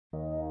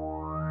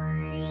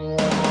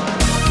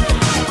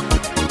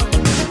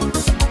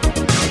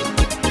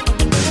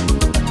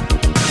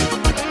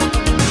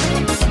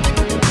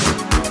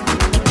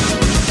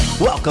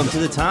Welcome to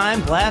the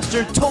Time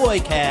Blaster Toy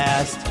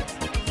Cast.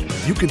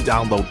 You can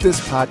download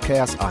this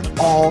podcast on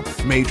all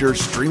major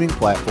streaming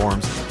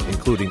platforms,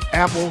 including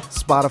Apple,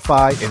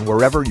 Spotify, and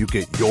wherever you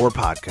get your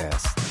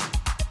podcasts.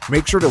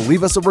 Make sure to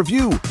leave us a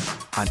review.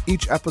 On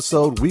each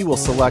episode, we will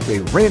select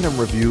a random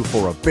review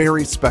for a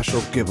very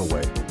special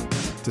giveaway.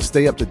 To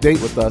stay up to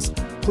date with us,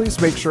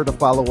 please make sure to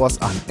follow us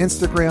on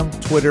Instagram,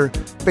 Twitter,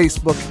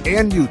 Facebook,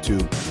 and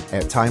YouTube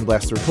at Time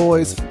Blaster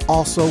Toys,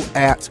 also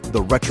at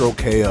The Retro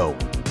KO.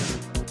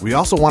 We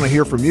also want to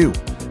hear from you.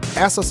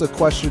 Ask us a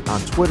question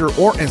on Twitter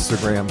or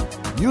Instagram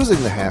using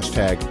the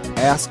hashtag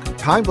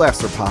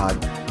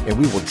AskTimeBlasterPod, and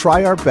we will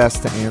try our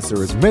best to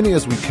answer as many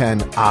as we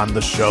can on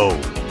the show.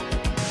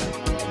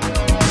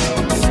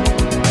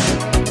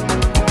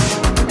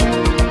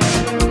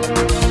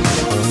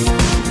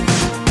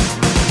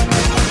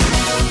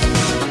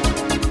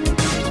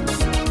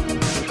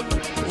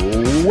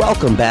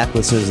 Welcome back,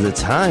 listeners of the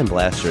Time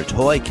Blaster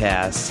Toy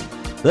Cast.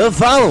 The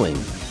following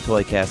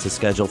Toy Cast is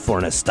scheduled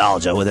for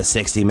nostalgia with a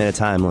 60-minute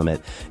time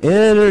limit.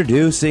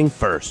 Introducing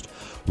first,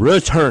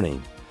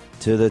 returning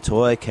to the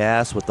Toy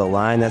Cast with the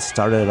line that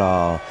started it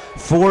all.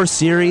 4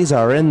 series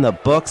are in the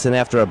books, and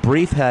after a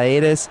brief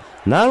hiatus,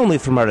 not only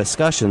from our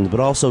discussions,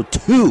 but also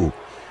 2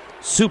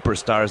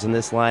 superstars in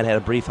this line had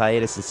a brief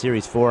hiatus in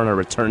Series 4 and are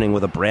returning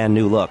with a brand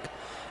new look.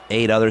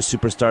 8 other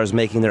superstars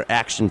making their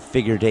action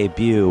figure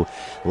debut.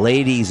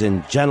 Ladies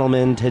and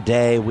gentlemen,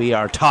 today we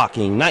are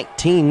talking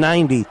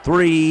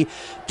 1993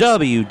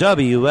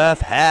 WWF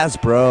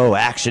Hasbro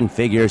Action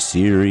Figure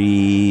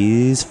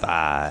Series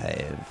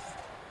 5.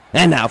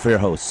 And now for your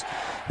hosts.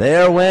 They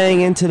are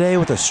weighing in today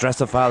with the stress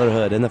of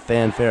fatherhood and the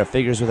fanfare of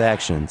figures with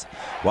actions.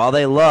 While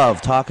they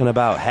love talking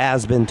about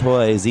has-been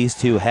toys, these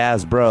two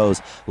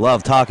Hasbros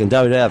love talking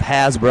WWF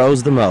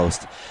Hasbros the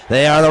most.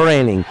 They are the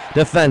reigning,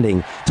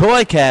 defending,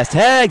 Toy Cast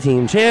Tag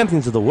Team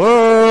Champions of the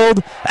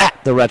World at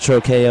the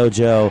Retro KO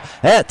Joe,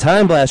 at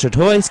Time Blaster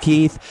Toys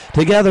Keith,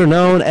 together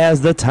known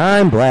as the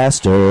Time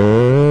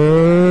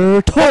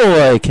Blaster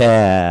Toy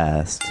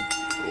Cast.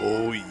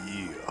 Oh,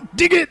 yeah.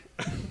 Dig it!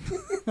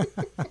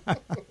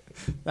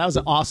 That was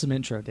an awesome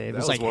intro, Dave. That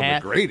It was was like one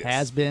of the greatest.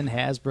 Has-been,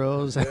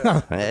 Hasbros.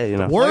 Hey, you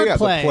know.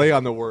 Wordplay. Play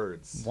on the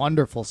words.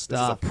 Wonderful This is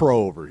stuff. a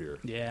pro over here.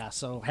 Yeah,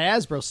 so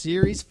Hasbro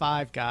Series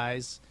 5,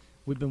 guys.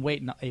 We've been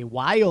waiting a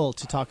while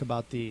to talk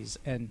about these.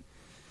 And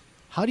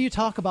how do you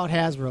talk about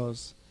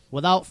Hasbros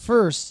without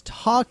first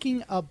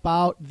talking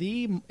about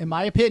in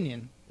my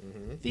opinion,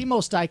 the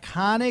most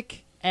iconic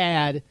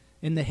ad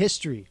in the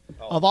history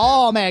of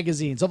all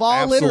magazines, of all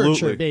Absolutely.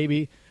 literature,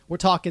 baby. We're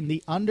talking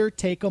the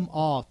Undertake 'em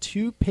All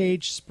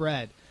 2-page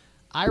spread.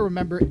 I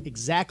remember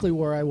exactly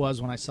where I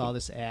was when I saw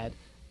this ad,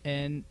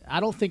 and I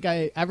don't think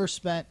I ever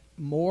spent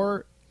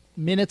more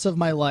minutes of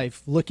my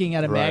life looking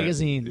at a Right,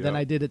 magazine than yep.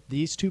 I did at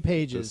these 2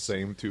 pages. The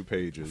same 2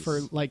 pages.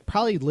 For like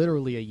probably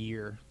literally a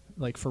year,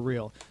 like for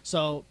real.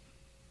 So,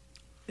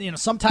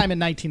 sometime in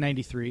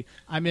 1993,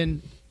 I'm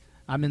in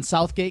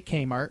Southgate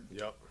Kmart.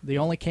 Yep. The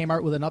only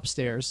Kmart with an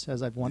upstairs,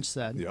 as I've once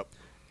said. Yep.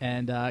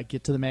 And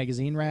get to the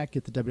magazine rack,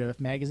 get the WWF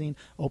magazine,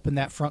 open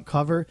that front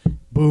cover,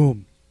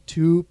 boom,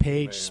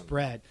 2-page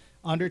spread.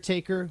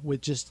 Undertaker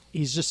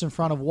he's just in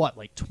front of what,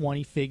 like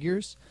 20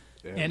 figures?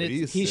 Yeah, and at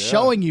least, he's yeah.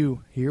 showing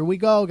you, here we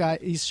go, guys.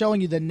 He's showing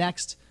you the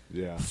next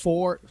Yeah.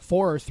 4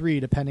 or 3,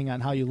 depending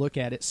on how you look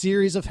at it,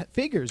 series of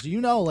figures.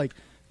 Like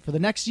for the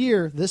next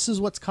year, this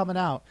is what's coming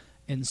out.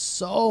 And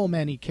so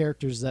many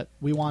characters that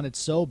we wanted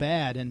so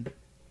bad. And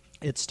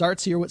it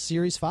starts here with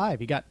Series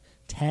 5. You got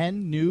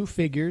 10 new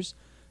figures.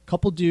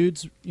 Couple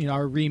dudes,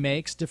 are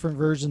remakes, different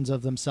versions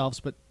of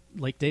themselves, but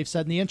like Dave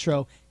said in the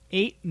intro,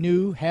 8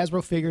 new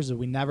Hasbro figures that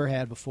we never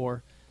had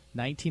before.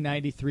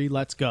 1993,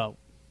 let's go.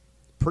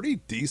 Pretty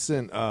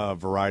decent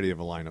variety of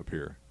a lineup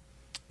here.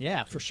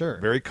 Yeah, for sure.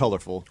 Very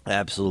colorful.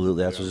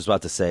 Absolutely. That's what I was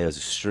about to say. It was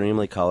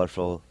extremely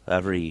colorful.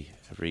 Every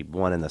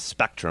one in the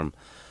spectrum,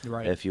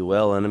 Right. if you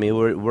will. And I mean,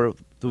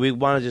 do we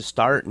want to just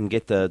start and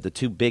get the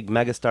 2 big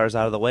megastars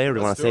out of the way, or do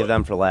we want to save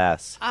them for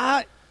last?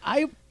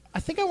 I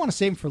think I want to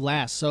save them for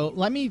last. So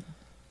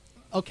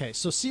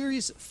so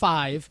Series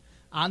 5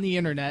 on the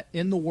internet,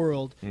 in the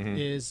world,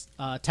 is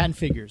 10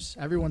 figures.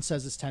 Everyone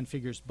says it's 10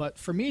 figures. But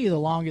for me, the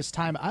longest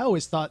time, I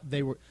always thought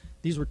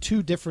these were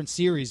 2 different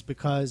series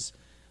because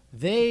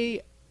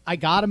I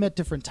got them at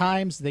different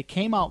times. They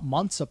came out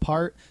months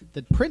apart.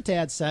 The print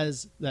ad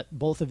says that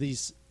both of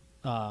these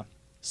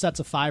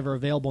sets of 5 are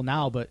available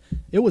now, but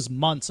it was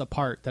months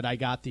apart that I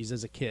got these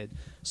as a kid.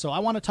 So I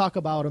want to talk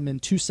about them in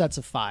 2 sets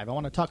of 5. I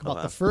want to talk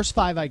about the first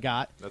 5 I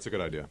got. That's a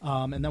good idea.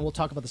 And then we'll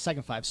talk about the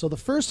second 5. So the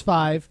first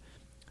 5,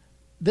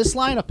 this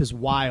lineup is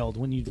wild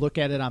when you look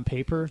at it on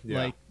paper.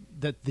 Yeah. Like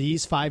that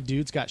these 5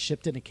 dudes got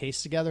shipped in a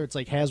case together. It's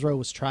like Hasbro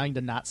was trying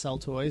to not sell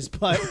toys,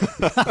 but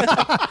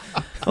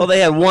Well, they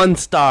had 1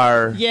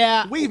 star.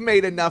 yeah. We've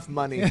made enough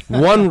money.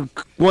 one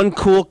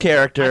cool I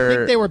character.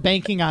 think they were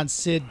banking on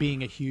Sid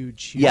being a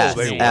huge Yes,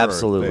 they name. were.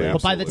 absolutely. They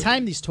But by the absolutely.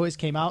 time these toys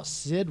came out,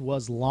 Sid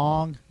was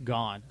long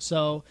gone.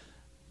 So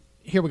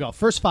here we go.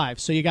 First 5.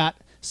 So you got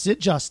Sid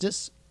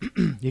Justice.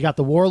 You got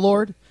the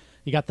Warlord.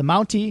 You got the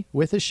Mountie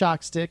with his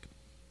shock stick.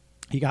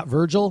 You got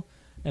Virgil,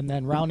 and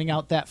then rounding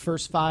out that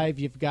first 5,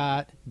 you've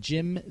got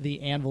Jim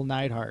the Anvil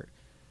Neidhart.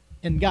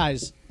 And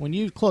guys, when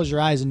you close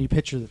your eyes and you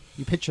picture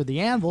the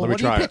Anvil, what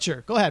do you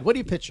picture? Go ahead. What do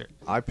you picture?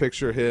 I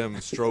picture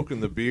him stroking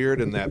the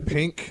beard in that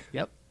pink.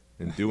 Yep.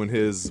 And doing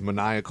his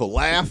maniacal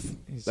laugh.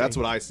 That's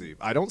what I see.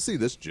 I don't see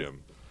this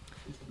Jim.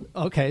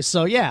 Okay,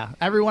 so yeah,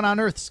 everyone on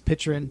Earth's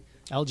picturing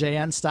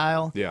LJN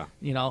style. Yeah.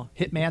 You know,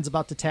 Hitman's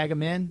about to tag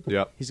him in.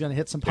 Yep. He's going to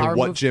hit some power And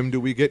what moves. Jim do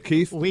we get,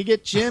 Keith? We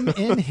get Jim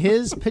in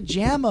his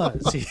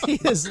pajamas. He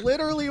is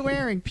literally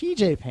wearing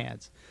PJ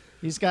pants.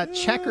 He's got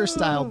checker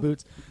style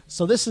boots.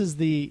 So this is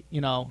the,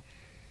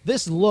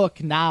 this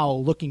look now,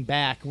 looking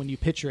back, when you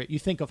picture it, you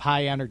think of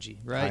high energy,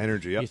 right? High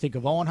energy, yep. You think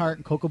of Owen Hart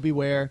and Coco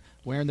Beware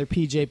wearing their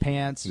PJ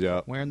pants,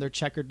 Yep. wearing their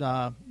checkered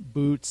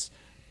boots.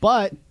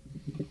 But,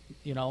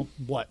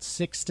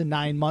 6 to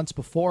 9 months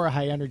before a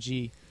high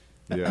energy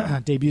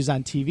debuts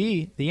on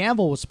TV, the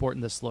Anvil was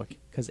sporting this look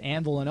because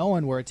Anvil and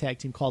Owen were a tag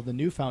team called the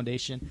New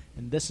Foundation,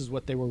 and this is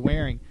what they were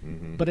wearing.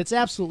 Mm-hmm. But it's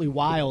absolutely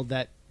wild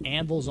that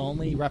Anvil's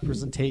only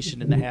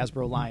representation in the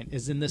Hasbro line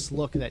is in this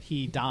look that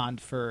he donned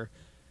for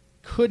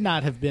could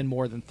not have been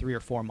more than 3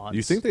 or 4 months.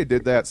 You think they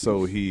did that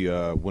so he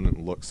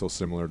wouldn't look so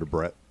similar to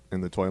Brett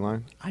in the toy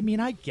line? I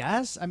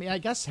guess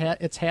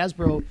it's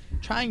Hasbro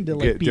trying to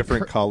Get be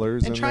different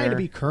colors and in trying there. to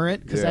be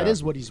current because that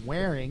is what he's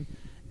wearing.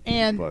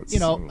 And But,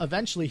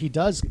 eventually he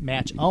does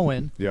match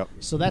Owen. Yep.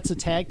 So that's a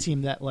tag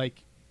team that,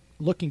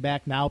 looking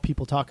back now,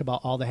 people talk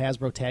about all the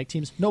Hasbro tag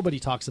teams. Nobody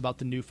talks about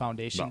the New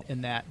Foundation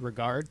in that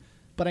regard.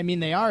 But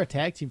they are a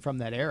tag team from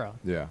that era.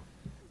 Yeah.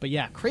 But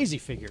yeah, crazy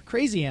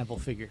Anvil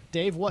figure.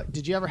 Dave, what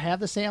did you ever have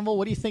this Anvil?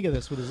 What do you think of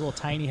this with his little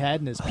tiny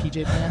head and his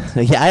PJ pants?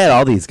 Yeah, I had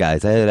all these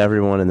guys. I had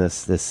everyone in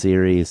this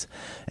series,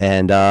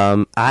 and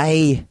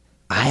I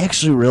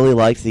actually really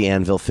liked the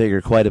Anvil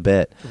figure quite a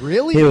bit.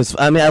 Really? It was.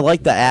 I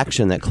liked the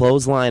action, that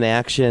clothesline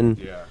action.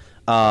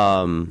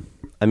 Yeah.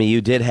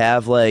 You did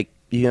have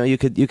you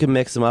could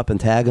mix them up and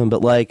tag them,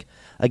 but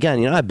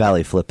again, I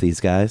belly flip these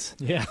guys.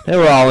 Yeah. They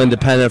were all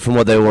independent from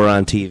what they were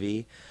on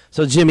TV.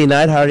 So Jimmy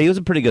Neidhart, he was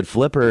a pretty good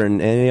flipper,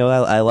 and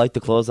I liked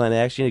the clothesline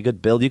action. He had a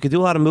good build. You could do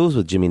a lot of moves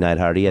with Jimmy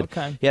Neidhart. He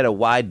had a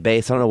wide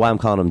base. I don't know why I'm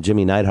calling him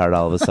Jimmy Neidhart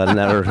all of a sudden.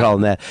 I never call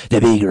him that. The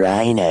Big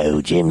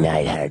Rhino, Jim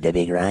Neidhart, the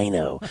Big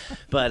Rhino.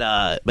 But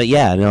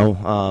yeah,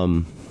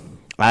 no.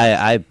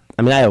 I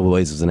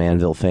always was an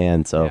Anvil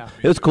fan, so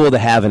it was cool to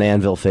have an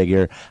Anvil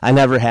figure. I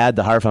never had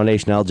the Hart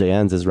Foundation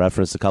LJNs, as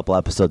referenced a couple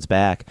episodes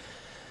back.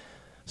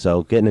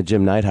 So getting a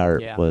Jim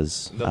Neidhart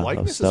was the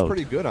likeness is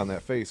pretty good on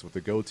that face with the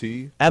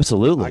goatee.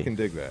 Absolutely, I can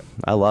dig that.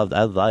 I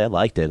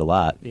liked it a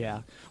lot.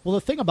 Yeah. Well,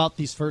 the thing about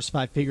these first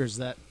 5 figures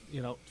that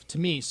to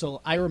me,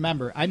 so I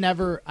remember, I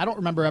don't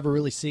remember ever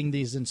really seeing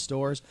these in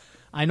stores.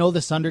 I know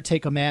this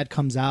Undertaker ad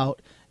comes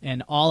out,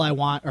 and all I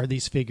want are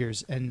these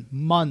figures, and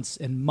months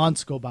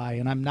go by,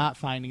 and I'm not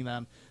finding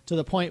them to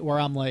the point where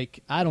I'm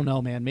like, I don't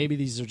know, man, maybe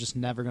these are just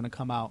never going to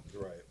come out.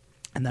 Right.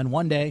 And then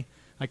one day,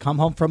 I come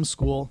home from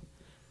school.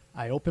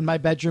 I open my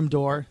bedroom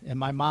door, and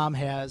my mom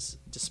has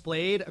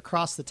displayed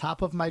across the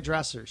top of my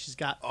dresser. She's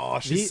got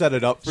she set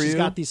it up for you? She's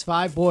got these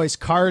 5 boys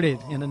carded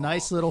in a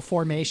nice little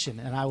formation,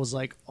 and I was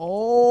like,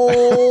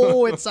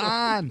 oh, it's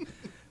on.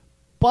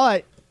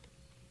 But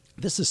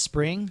this is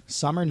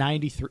summer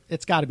 93.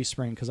 It's got to be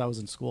spring because I was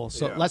in school.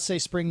 So let's say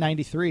spring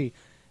 93.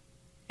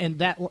 And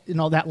that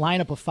that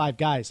lineup of 5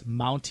 guys,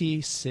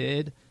 Mountie,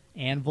 Sid,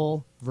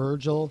 Anvil,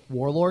 Virgil,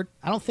 Warlord,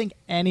 I don't think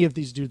any of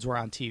these dudes were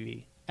on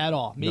TV. At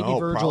all. Maybe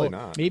probably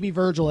not. Maybe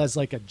Virgil as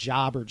a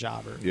jobber.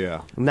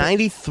 Yeah.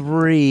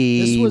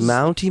 93,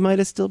 Mountie might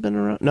have still been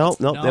around. No,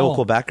 they were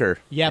Quebecer.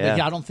 Yeah,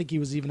 but I don't think he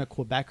was even a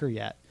Quebecer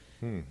yet.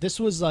 This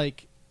was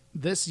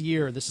this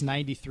year, this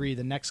 93,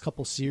 the next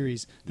couple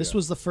series, this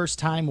was the first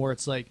time where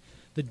it's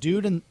the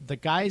dude and the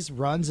guys'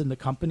 runs in the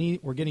company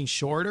were getting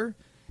shorter,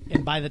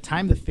 and by the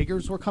time the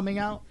figures were coming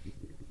out,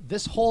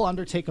 this whole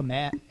Undertaker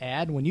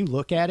ad, when you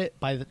look at it,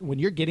 when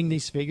you're getting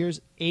these figures,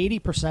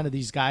 80% of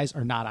these guys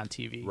are not on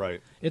TV. Right.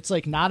 It's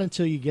not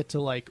until you get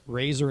to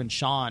Razor and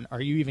Shawn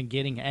are you even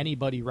getting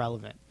anybody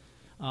relevant.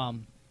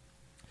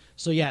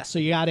 So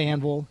you got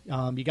Anvil.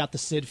 You got the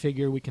Sid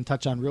figure we can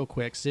touch on real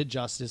quick. Sid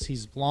Justice,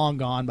 he's long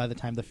gone by the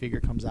time the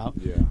figure comes out.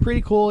 Yeah.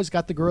 Pretty cool. He's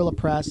got the Gorilla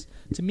Press.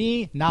 To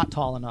me, not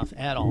tall enough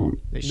at all.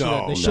 They should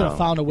have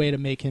found a way to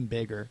make him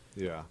bigger.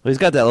 Yeah. Well, he's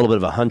got that little bit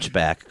of a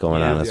hunchback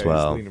going on as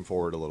well. He's leaning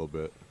forward a little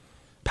bit.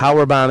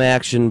 Powerbomb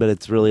action, but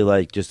it's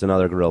really just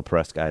another Gorilla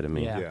Press guy to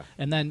me. Yeah.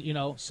 And then,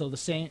 so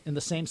in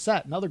the same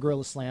set, another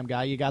Gorilla Slam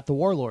guy, you got the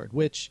Warlord,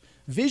 which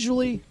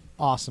visually,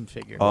 awesome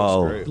figure.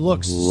 Oh,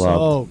 looks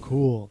so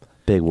cool.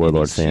 Big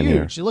Warlord fan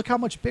huge. here. Look how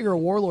much bigger a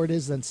Warlord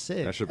is than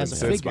Sid. That should have been as a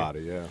Sid's figure.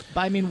 body, yeah.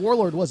 But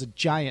Warlord was a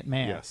giant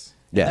man. Yes.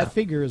 Yeah. That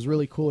figure is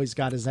really cool. He's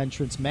got his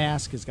entrance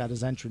mask. He's got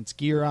his entrance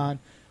gear on.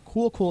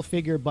 Cool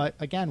figure. But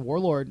again,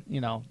 Warlord,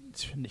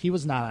 he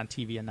was not on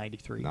TV in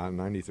 93. Not in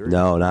 93.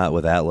 No, not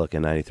with that look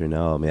in 93,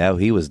 no.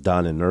 He was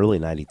done in early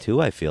 92,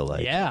 I feel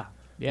like. Yeah.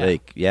 But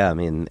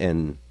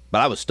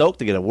I was stoked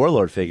to get a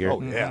Warlord figure.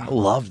 Oh, yeah. I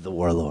loved the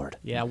Warlord.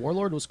 Yeah,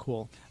 Warlord was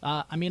cool.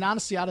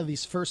 Honestly, out of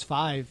these first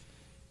 5,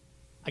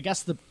 I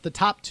guess the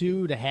top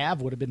two to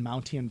have would have been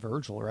Mountie and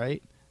Virgil,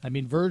 right? I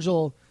mean,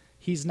 Virgil,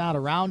 he's not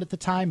around at the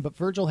time, but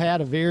Virgil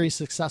had a very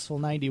successful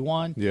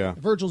 91. Yeah.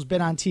 Virgil's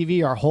been on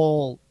TV our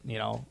whole,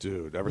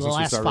 Dude, ever the since we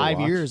last started 5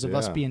 to watch, years of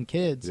us being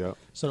kids. Yep.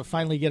 So to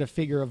finally get a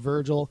figure of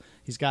Virgil,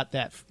 he's got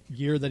that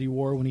gear that he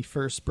wore when he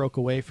first broke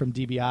away from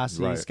DiBiase.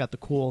 Right. He's got the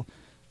cool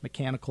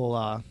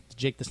mechanical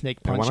Jake the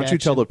Snake punch And why don't you action.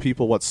 tell the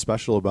people what's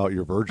special about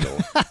your Virgil?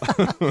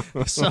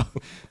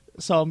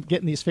 So I'm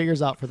getting these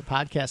figures out for the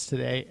podcast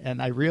today,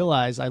 and I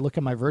realize, I look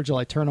at my Virgil,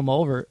 I turn him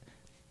over,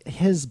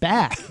 his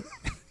back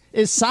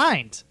is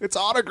signed It's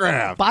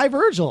autographed. by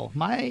Virgil.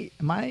 My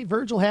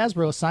Virgil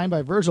Hasbro is signed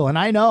by Virgil, and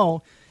I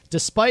know,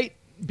 despite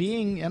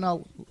being in a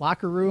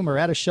locker room or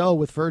at a show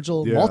with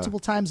Virgil multiple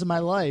times in my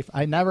life,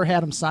 I never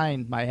had him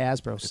sign my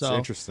Hasbro. It's So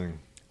interesting.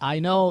 I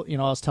know, I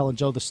was telling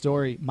Joe the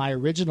story. My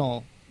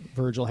original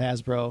Virgil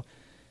Hasbro,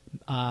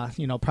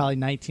 probably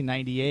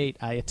 1998,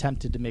 I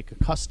attempted to make a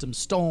custom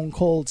Stone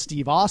Cold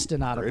Steve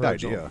Austin out of Great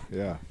Virgil. idea.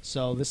 Yeah.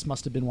 So this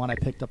must have been one I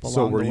picked up along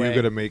So the were way. you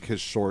going to make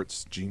his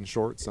shorts, jean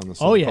shorts on the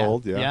Oh, Stone yeah.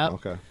 Cold? Yeah. Yep.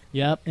 Okay.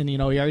 Yep, and he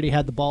already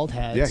had the bald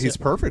head. Yeah, he's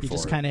perfect He for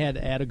just it. kind of had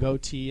to add a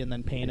goatee and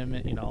then paint him,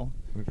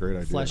 Great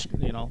idea. flesh,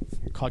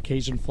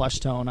 Caucasian flesh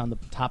tone on the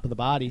top of the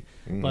body.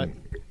 Mm. But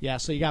yeah,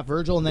 so you got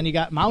Virgil, and then you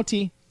got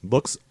Mountie.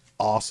 Looks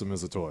awesome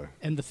as a toy.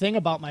 And the thing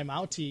about my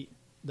Mountie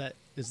that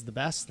is the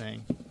best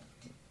thing,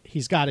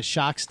 he's got a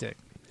shock stick.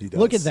 He does.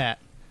 Look at that.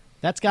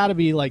 That's got to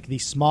be like the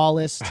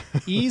smallest,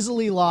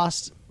 easily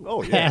lost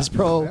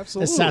Hasbro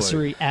Absolutely.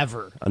 accessory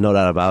ever. No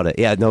doubt about it.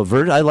 Yeah, no,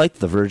 I liked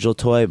the Virgil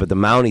toy, but the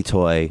Mountie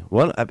toy,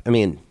 I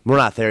mean, we're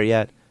not there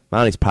yet.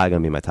 Mountie's probably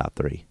going to be my top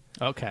 3.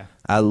 Okay.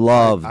 I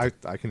loved, I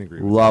can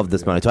agree with loved you,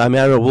 this yeah. Mountie toy. I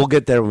mean, I know we'll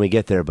get there when we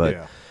get there, but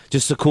Yeah.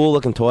 just a cool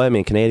looking toy. I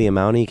mean, Canadian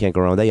Mountie, you can't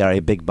go wrong with that. You are a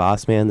big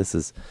boss man. This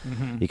is,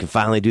 you can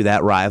finally do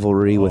that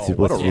rivalry with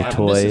what a your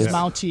rival. This toys. is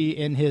Mountie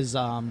in his,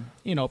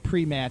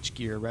 pre-match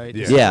gear, right?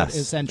 Yeah. This is Yeah.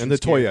 his And entrance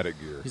the gear. toyetic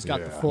gear. He's got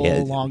the Yeah. full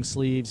Yeah. long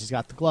sleeves. He's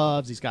got the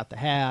gloves. He's got the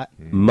hat.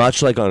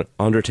 Much like on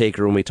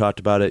Undertaker when we talked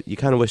about it, you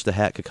kind of wish the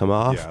hat could come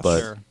off, Yes. but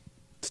Sure.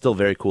 still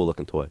very cool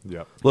looking toy.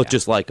 Yep. Look Yeah.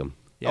 just like him.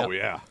 Yep. Oh,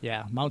 yeah.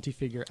 Yeah, Mountie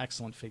figure,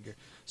 excellent figure.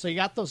 So you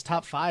got those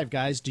top 5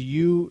 guys. Do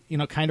you,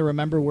 kind of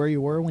remember where you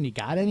were when you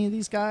got any of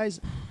these guys?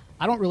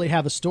 I don't really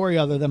have a story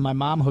other than my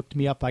mom hooked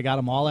me up. I got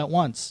them all at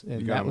once,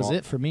 and got that 'em was all?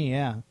 it for me.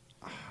 Yeah,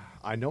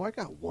 I know I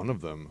got one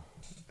of them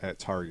at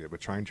Target, but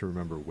trying to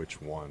remember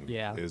which one.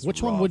 yeah. Is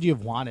Which one rough. would you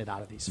have wanted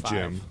out of these 5?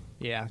 Jim.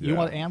 Yeah, Yeah. you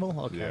want Anvil?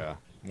 Okay. Yeah,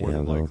 more Yeah,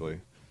 than well. likely.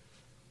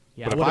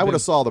 Yeah, But it if I would've would been-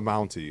 have saw the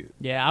Mountie,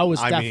 Yeah, I was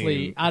I definitely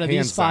mean, out of these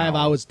hands 5.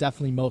 down. I was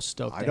definitely most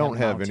stoked. I to don't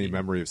have have any Mountie.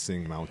 memory of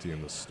seeing Mountie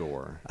in the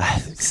store.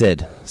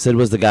 Sid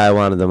was the guy I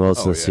wanted the most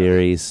Oh, in the yeah.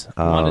 series.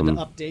 Wanted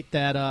to update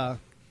that.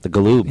 The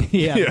Galoob.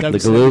 Yeah, The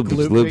WCW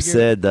Galoob figure.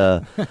 Sid,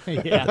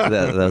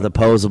 Yeah, the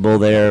posable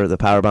there, the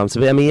power bombs.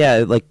 I mean,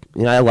 yeah,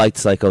 I liked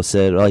Psycho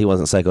Sid. Well, he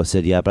wasn't Psycho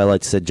Sid yet, but I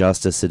liked Sid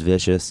Justice, Sid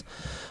Vicious,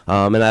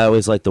 and I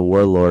always liked the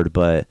Warlord.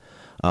 But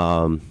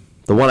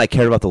the one I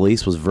cared about the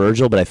least was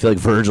Virgil. But I feel like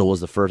Virgil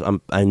was the first.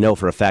 I know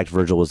for a fact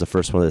Virgil was the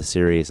first one of the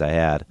series I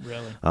had.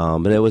 really.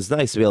 But it was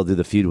nice to be able to do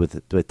the feud with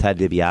Ted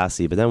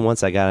DiBiase. But then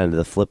once I got into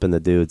the flipping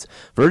the dudes,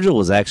 Virgil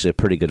was actually a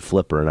pretty good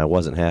flipper, and I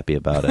wasn't happy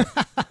about it.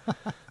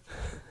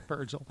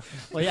 Virgil.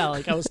 Well, yeah,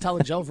 like I was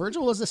telling Joe,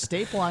 Virgil was a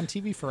staple on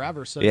TV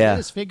forever. So Yeah.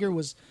 this figure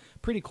was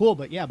pretty cool.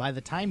 But yeah, by the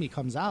time he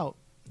comes out,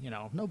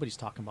 nobody's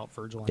talking about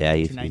Virgil in Yeah,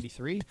 he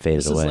 1993. faded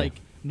This away. is like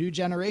new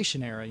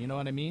generation era. You know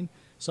what I mean?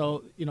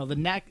 So the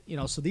neck.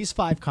 So these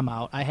 5 come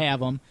out. I have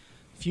them.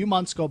 A few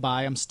months go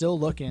by. I'm still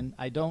looking.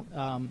 I don't.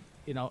 And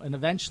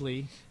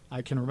eventually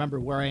I can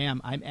remember where I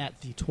am. I'm at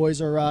the Toys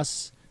R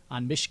Us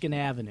on Michigan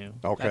Avenue.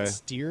 Okay.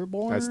 That's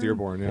Dearborn. That's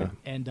Dearborn, yeah.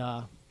 And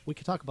we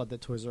could talk about the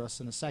Toys R Us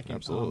in a second.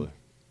 Absolutely.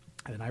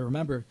 And I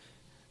remember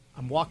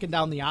I'm walking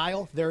down the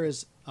aisle. There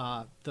is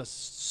the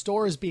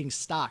store is being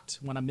stocked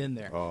when I'm in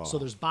there. Oh. So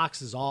there's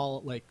boxes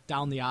all like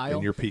down the aisle.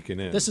 And you're peeking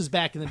in. This is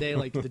back in the day,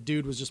 like the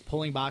dude was just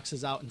pulling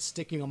boxes out and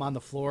sticking them on the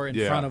floor in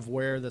Yeah. front of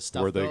where the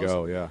stuff where they goes.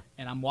 go, yeah.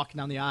 And I'm walking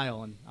down the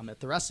aisle, and I'm at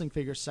the wrestling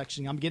figure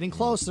section. I'm getting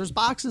close. There's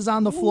boxes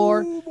on the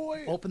floor. Ooh,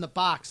 boy. Open the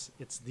box.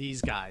 It's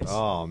these guys.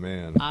 Oh,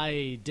 man.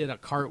 I did a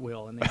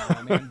cartwheel in the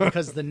aisle, man,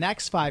 because the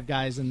next 5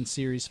 guys in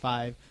Series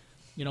 5,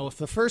 if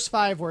the first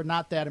 5 were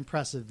not that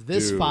impressive,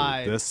 this Dude,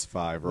 5, this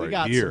 5 right we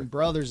got here. some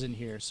brothers in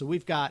here. So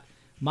we've got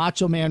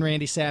Macho Man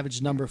Randy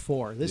Savage number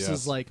 4. This Yes.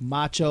 is like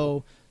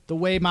Macho, the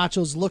way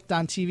Macho's looked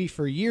on TV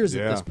for years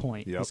at Yeah. this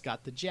point. Yep. He's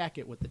got the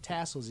jacket with the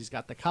tassels. He's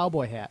got the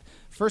cowboy hat.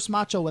 First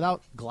Macho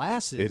without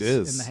glasses It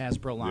is. in the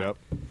Hasbro line.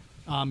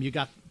 Yep. You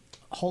got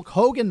Hulk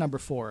Hogan number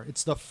 4.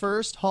 It's the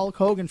first Hulk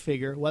Hogan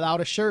figure without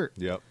a shirt.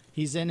 Yep.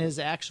 He's in his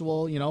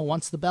actual,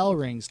 once the bell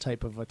rings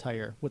type of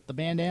attire with the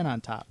bandana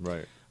on top.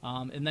 Right.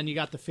 And then you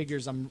got the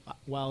figures.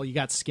 You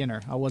got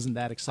Skinner. I wasn't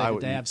that excited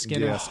to have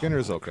Skinner. Yeah,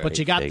 Skinner's okay. But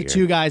you got figure. the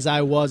 2 guys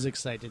I was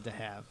excited to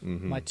have.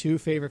 My 2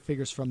 favorite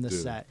figures from this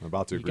Dude, set. I'm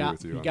about to agree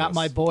with you You on got this.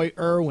 my boy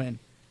Irwin,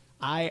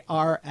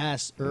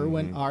 IRS,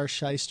 Irwin R.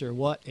 Shyster.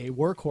 What a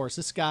workhorse!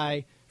 This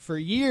guy for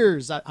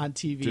years on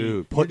TV. Dude,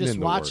 You're putting just in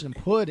the watching work.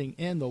 him putting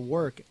in the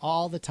work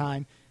all the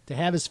time. to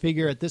have his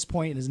figure at this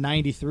point in his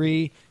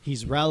 93.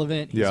 He's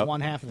relevant. He's Yep.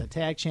 one half of the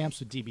tag champs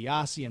with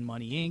DiBiase and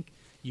Money Inc.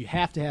 You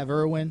have to have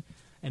Irwin.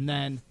 And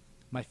then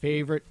my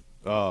favorite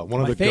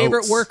One of the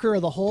favorite goats. worker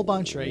of the whole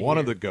bunch right One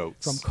here. of the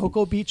goats. From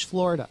Cocoa Beach,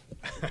 Florida.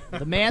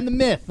 The man, the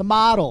myth, the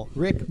model,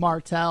 Rick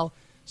Martel.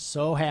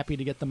 So happy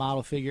to get the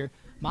model figure.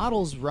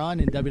 Model's run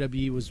in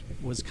WWE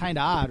was kind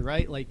of odd,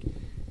 right? Like,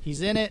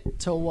 he's in it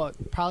till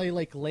what? Probably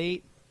like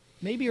late,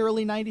 maybe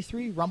early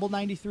 93, Rumble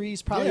 93,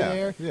 he's probably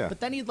there. Yeah. But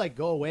then he'd like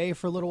go away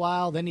for a little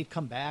while, then he'd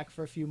come back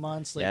for a few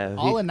months. Like, Yeah,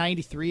 all in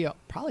 93,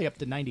 probably up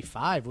to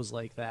 95 was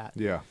like that.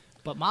 Yeah.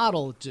 But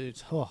Model,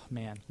 dude, oh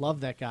man,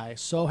 love that guy.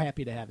 So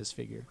happy to have his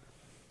figure.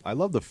 I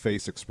love the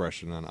face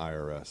expression on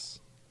IRS.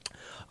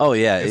 Oh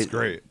yeah, It's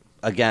great.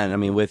 Again, I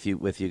mean, with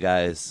you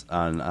guys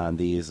on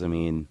these, I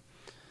mean,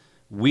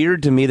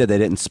 weird to me that they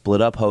didn't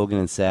split up Hogan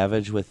and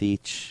Savage with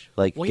each.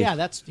 Like, Well, yeah,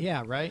 that's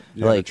right.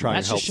 Yeah, Like- to try That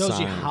and help just shows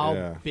you sign, how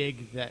yeah.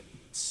 big that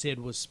Sid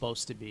was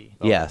supposed to be.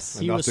 yes,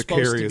 He Enough was to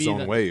supposed carry to his be own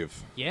the-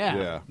 wave.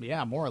 Yeah,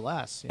 more or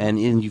less. Yeah.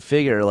 and you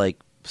figure like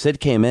Sid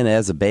came in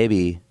as a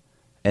baby,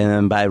 and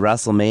then by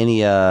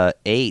WrestleMania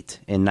 8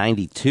 in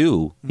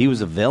 '92, he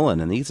was a villain,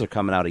 and these are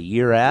coming out a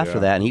year after Yeah.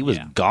 that, and he was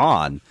Yeah.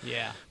 gone.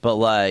 Yeah. But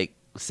like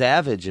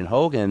Savage and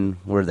Hogan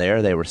were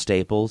there; they were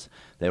staples.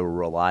 They were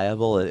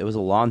reliable. It was a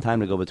long time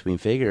to go between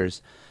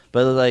figures,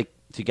 but like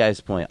to you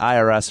guys' point,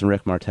 IRS and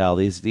Rick Martel,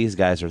 these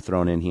guys are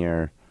thrown in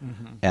here,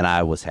 and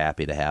I was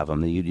happy to have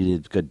them. You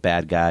did good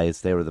bad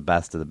guys. They were the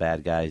best of the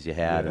bad guys you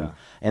had, Yeah.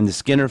 and the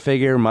Skinner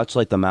figure, much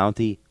like the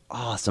Mountie,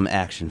 awesome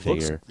action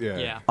figure.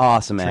 Yeah.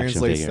 Awesome action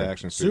Translates figure. to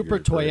action figure. Super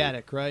Great.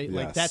 toyetic, right?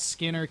 Like Yes. that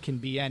Skinner can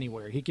be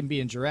anywhere. He can be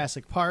in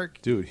Jurassic Park.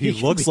 Dude, he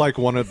can looks be- like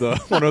one of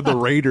the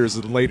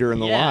Raiders later in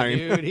the yeah, line.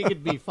 dude. He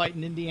could be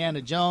fighting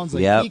Indiana Jones.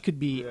 Like Yep. he could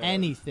be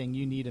anything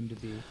you need him to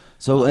be.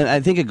 So, and I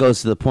think it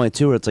goes to the point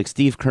too, where it's like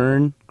Steve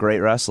Kern,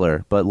 great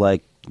wrestler, but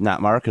like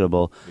not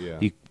marketable.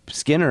 Yeah.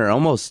 Skinner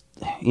almost,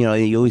 you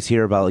always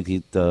hear about like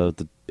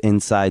the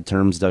inside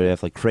terms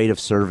WWF, like creative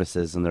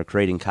services, and they're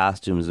creating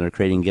costumes and they're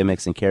creating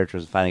gimmicks and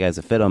characters and finding guys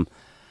that fit them.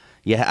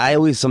 Yeah, I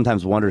always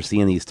sometimes wonder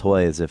seeing these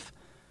toys if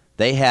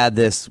they had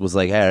this was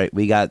like, all right,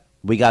 we got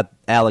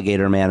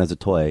Alligator Man as a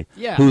toy.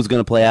 Yeah. Who's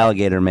gonna play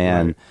Alligator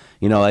Man?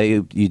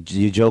 Right.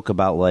 You joke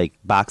about like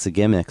box of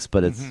gimmicks,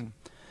 but it's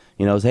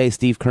hey,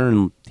 Steve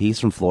Kern, he's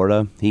from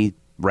Florida. He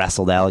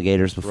wrestled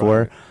alligators before.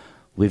 Right.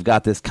 We've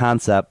got this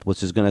concept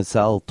which is going to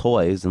sell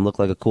toys and look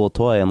like a cool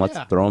toy, and let's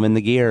Yeah. throw them in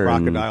the gear.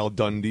 Crocodile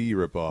Dundee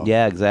ripoff.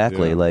 Yeah,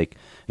 exactly. Yeah. Like,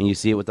 and you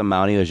see it with the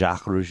Mountie of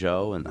Jacques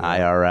Rougeau and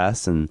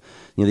IRS, and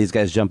these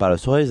guys jump out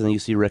as toys, and then you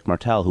see Rick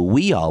Martel, who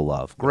we all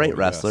love, great Oh,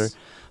 wrestler. yes.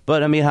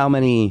 But I mean, how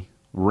many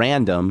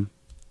random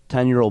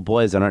 10-year-old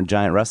boys that aren't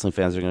giant wrestling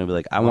fans are going to be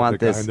like, I want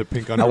the guy this, in the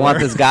pink I want underwear."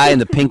 this guy in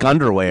the pink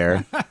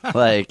underwear.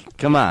 Like,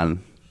 come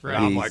on. Right.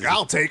 I'm like,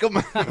 I'll take him.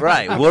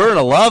 Right. We're going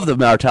to love the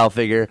Martel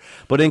figure,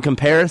 but in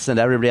comparison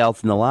to everybody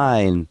else in the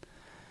line,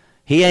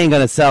 he ain't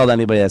going to sell to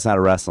anybody that's not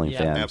a wrestling Yeah.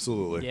 fan.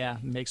 Absolutely. Yeah,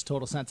 makes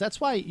total sense.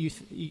 That's why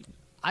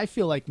I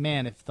feel like,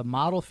 man, if the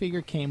model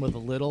figure came with a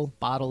little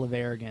bottle of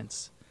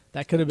arrogance,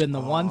 that could have been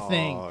the one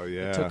thing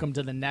yeah. that took him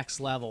to the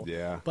next level.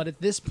 Yeah. But at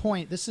this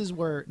point, this is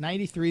where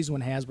 93 is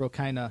when Hasbro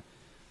kind of.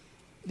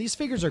 These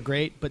figures are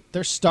great, but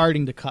they're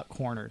starting to cut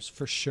corners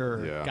for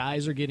sure. Yeah.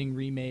 Guys are getting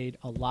remade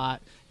a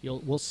lot.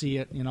 We'll see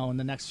it, in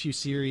the next few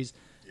series.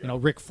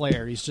 Ric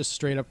Flair, he's just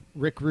straight up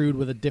Rick Rude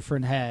with a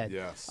different head.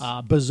 Yes.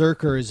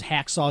 Berserker is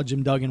Hacksaw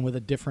Jim Duggan with a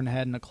different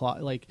head and a claw.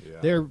 Like Yeah.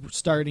 they're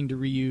starting to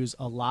reuse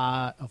a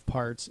lot of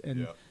parts,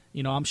 and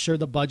I'm sure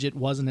the budget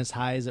wasn't as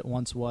high as it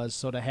once was.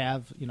 So to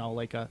have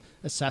like a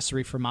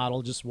accessory for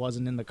model just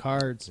wasn't in the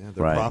cards. Yeah,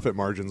 their Right. profit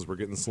margins were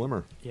getting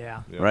slimmer.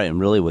 Yeah. Yeah. Right, and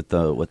really with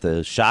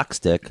the shock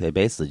stick, they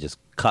basically just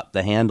cut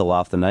the handle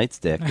off the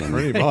nightstick, and,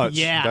 Pretty much.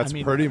 Yeah, That's I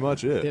mean, pretty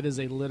much it. It is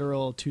a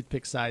literal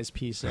toothpick sized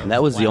piece. Of and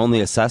that was the black.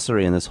 only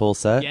accessory in this whole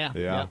set. Yeah.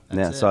 Yeah. Yeah. Yeah,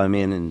 that's so it. I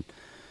mean, and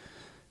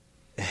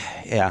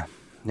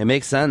it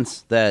makes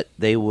sense that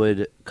they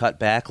would cut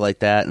back like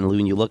that. And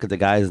when you look at the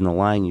guys in the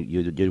line,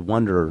 you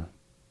wonder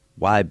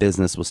why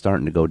business was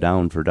starting to go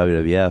down for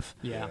WWF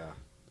Yeah.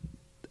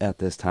 at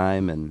this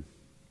time. And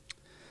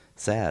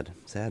sad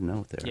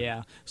note there.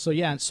 Yeah.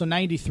 So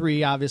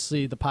 93,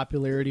 obviously the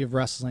popularity of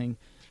wrestling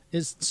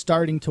is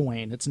starting to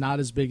wane. It's not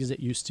as big as it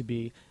used to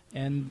be.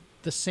 And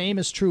the same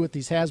is true with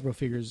these Hasbro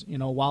figures.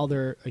 While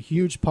they're a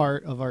huge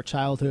part of our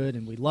childhood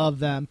and we love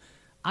them,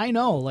 I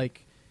know,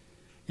 like,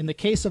 in the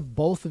case of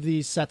both of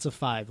these sets of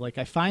 5, like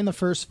I find the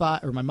first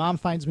 5, or my mom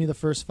finds me the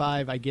first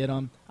 5, I get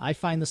them. I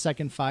find the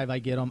second 5, I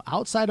get them.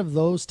 Outside of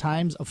those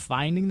times of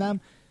finding them,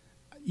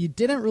 you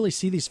didn't really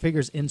see these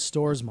figures in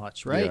stores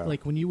much, right? Yeah.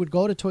 Like when you would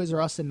go to Toys R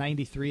Us in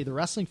 93, the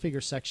wrestling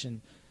figure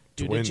section,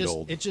 dude,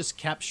 Dwindled. it just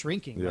kept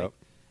shrinking. Yep. Like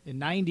in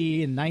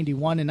 90 and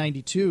 91 and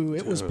 92,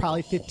 it was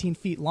probably 15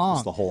 feet long.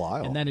 It's the whole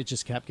aisle. And then it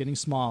just kept getting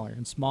smaller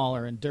and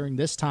smaller. And during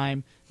this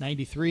time,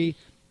 93,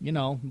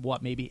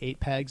 maybe 8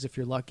 pegs if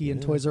you're lucky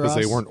in Toys R Us.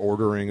 Because they weren't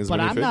ordering as But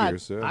many I'm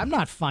figures. not. yeah. I'm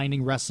not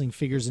finding wrestling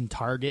figures in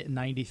Target in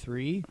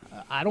 '93.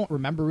 I don't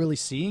remember really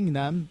seeing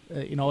them.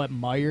 At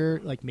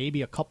Meijer, like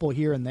maybe a couple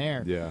here and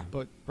there. Yeah.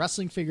 But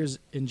wrestling figures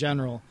in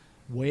general,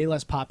 way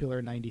less popular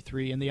in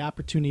 '93, and the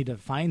opportunity to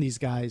find these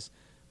guys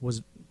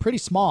was pretty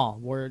small.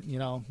 Where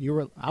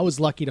I was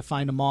lucky to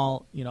find them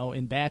all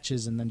in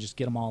batches and then just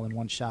get them all in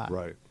one shot.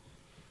 Right.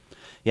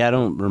 Yeah, I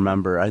don't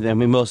remember. I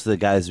mean, most of the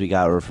guys we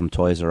got were from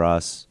Toys R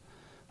Us.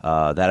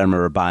 That I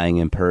remember buying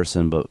in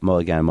person, but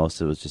again,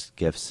 most of it was just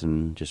gifts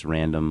and just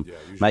random. Yeah,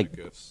 usually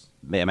gifts.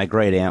 My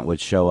great aunt would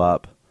show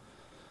up,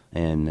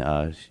 and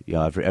I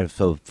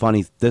feel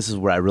funny. This is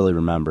where I really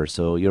remember.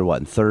 So you're what,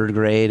 in third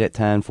grade at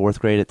 10, fourth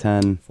grade at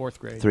 10, fourth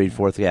grade,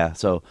 fourth, yeah.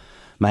 So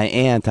my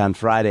aunt on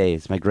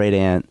Fridays, my great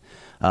aunt,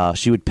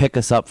 she would pick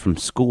us up from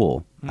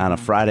school on a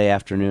Friday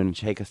afternoon and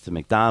take us to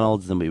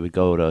McDonald's, and we would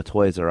go to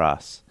Toys R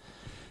Us.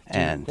 Dude,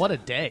 and what a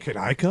day! Can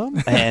I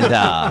come?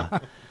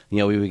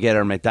 And we would get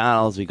our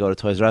McDonald's, we go to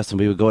Toys R Us, and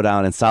we would go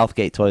down in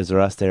Southgate Toys R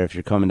Us there. If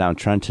you're coming down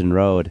Trenton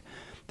Road,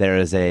 there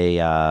is a,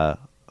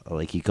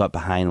 you got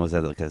behind, was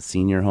that like a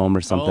senior home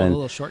or something? Oh, a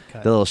little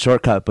shortcut. The little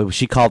shortcut, but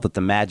she called it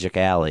the Magic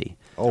Alley.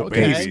 Oh,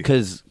 Okay. baby.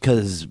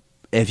 Because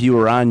if you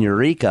were on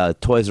Eureka,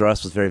 Toys R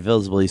Us was very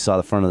visible. You saw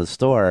the front of the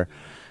store.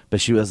 But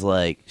she's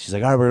like,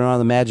 all right, we're going on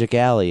the Magic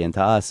Alley. And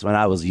to us, when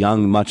I was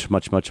young, much,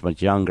 much, much, much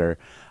younger,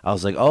 I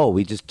was like, oh,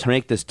 we just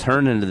make this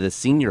turn into the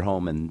senior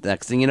home. And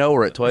next thing you know,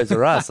 we're at Toys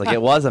R Us. Like,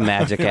 it was a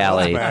Magic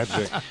Alley.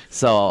 Magic.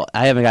 So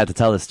I haven't got to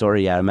tell the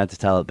story yet. I meant to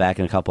tell it back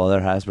in a couple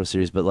other Hasbro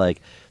series. But, like,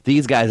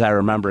 these guys, I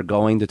remember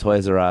going to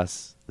Toys R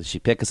Us.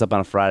 She'd pick us up on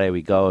a Friday.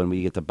 We go, and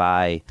we get to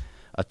buy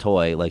a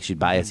toy. Like, she'd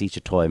buy us each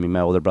a toy. I mean, my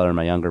older brother and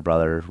my younger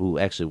brother, who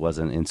actually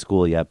wasn't in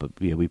school yet, but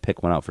we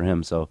picked one out for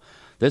him. So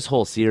this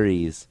whole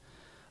series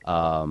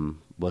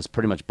was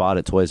pretty much bought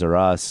at Toys R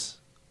Us.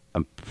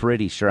 I'm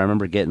pretty sure. I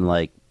remember getting,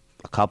 like,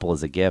 a couple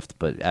as a gift,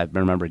 but I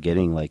remember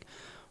getting, like,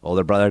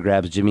 older brother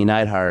grabs Jimmy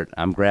Neidhart,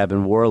 I'm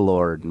grabbing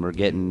Warlord, and we're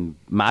getting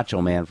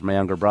Macho Man from my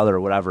younger brother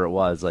or whatever it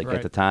was, like,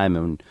 at the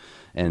time.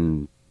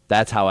 And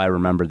that's how I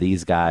remember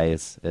these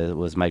guys. It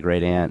was my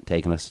great aunt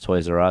taking us to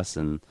Toys R Us,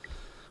 and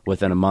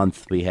within a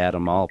month we had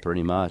them all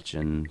pretty much.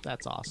 And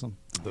That's awesome.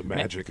 The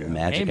Magic Alley.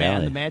 Magic Hey man,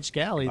 Alley. the Magic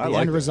Alley. The I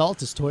like end that.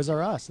 result is Toys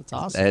R Us. It's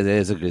awesome.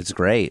 It's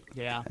great.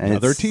 Yeah. And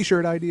Another it's-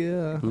 T-shirt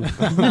idea.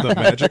 The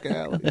Magic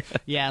Alley.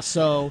 Yeah,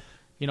 so,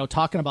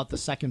 talking about the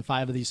second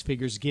 5 of these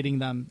figures, getting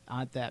them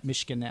at that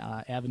Michigan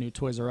Avenue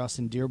Toys R Us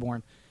in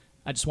Dearborn,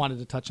 I just wanted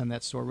to touch on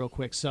that store real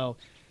quick. So,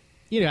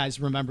 you guys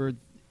remember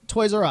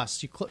Toys R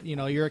Us.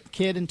 You're a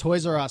kid in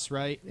Toys R Us,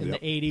 right? In Yep.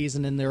 the 80s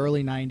and in the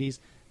early 90s.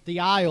 The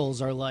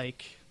aisles are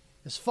like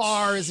as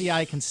far as the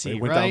eye can see, They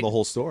went right? down the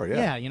whole store,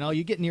 yeah. Yeah,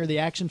 you get near the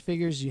action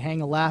figures, you hang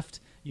a left,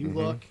 you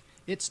look,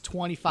 it's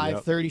 25,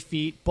 Yep. 30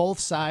 feet, both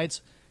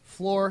sides,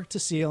 floor to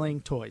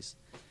ceiling toys.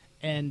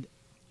 And,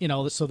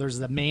 so there's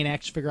the main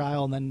action figure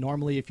aisle, and then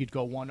normally if you'd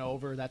go one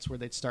over, that's where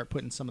they'd start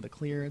putting some of the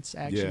clearance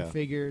action Yeah.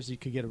 figures. You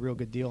could get a real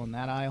good deal in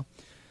that aisle.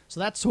 So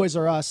that's Toys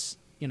R Us,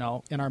 in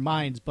our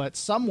minds. But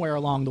somewhere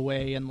along the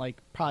way, in like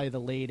probably the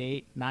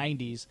late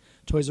 90s,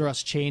 Toys R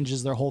Us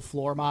changes their whole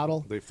floor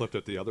model. They flipped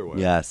it the other way.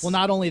 Yes. Well,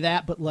 not only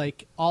that, but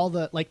like all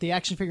the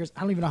action figures,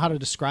 I don't even know how to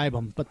describe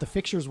them, but the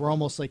fixtures were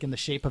almost like in the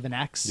shape of an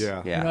X.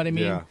 Yeah. You know what I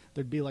mean? Yeah.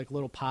 There'd be like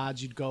little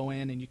pods you'd go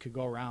in and you could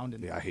go around.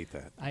 And Yeah, I hate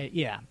that.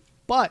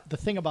 But the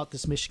thing about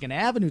this Michigan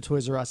Avenue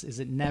Toys R Us is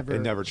it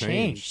never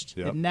changed.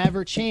 Yep. It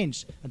never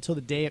changed until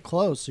the day it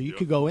closed. So you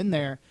could go in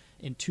there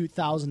in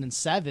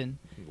 2007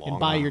 Long and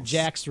buy your aisles.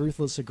 Jack's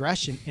Ruthless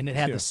Aggression, and it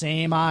had Yeah. the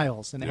same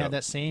aisles, and it Yep. had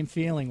that same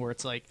feeling where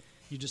it's like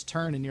you just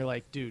turn and you're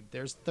like, dude,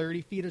 there's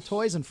 30 feet of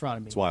toys in front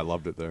of me. That's why I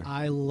loved it there.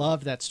 I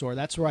love that store.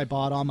 That's where I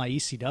bought all my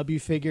ECW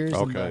figures.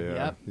 and Okay, the,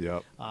 yeah.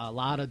 Yep. a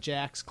lot of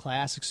Jack's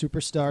classic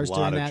superstars A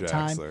lot during of that Jack's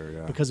time there,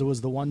 yeah. because it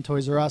was the one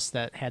Toys R Us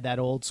that had that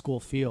old school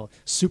feel.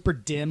 Super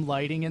dim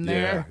lighting in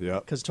there. Yeah,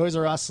 yep. Because Toys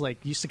R Us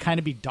used to kind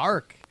of be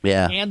dark.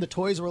 Yeah. And the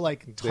toys were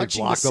like touching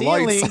the blocked the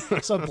ceiling,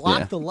 lights. so it blocked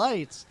Yeah. the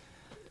lights.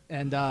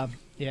 And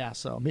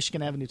so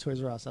Michigan Avenue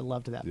Toys R Us, I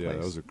loved that Yeah, place.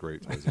 that was a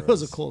great Toys R It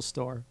was a Us. cool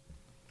store.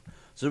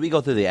 So do we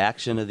go through the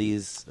action of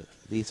these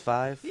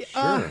 5?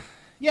 Sure.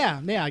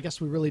 Yeah, I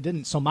guess we really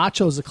didn't. So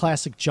Macho's a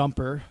classic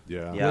jumper.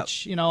 Yeah. Yeah.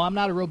 Which, I'm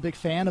not a real big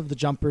fan of the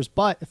jumpers,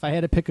 but if I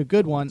had to pick a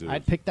good one, Dude,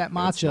 I'd pick that it's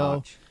Macho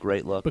Mach.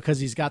 Great look. because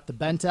he's got the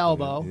bent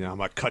elbow. Yeah, I'm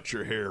going to cut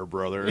your hair,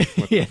 brother,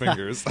 with Yeah. the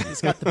fingers. He's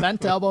got the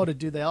bent elbow to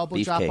do the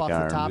elbow drop Beefcake off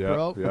arm. the top Yep,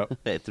 rope. yep.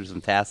 They threw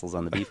some tassels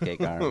on the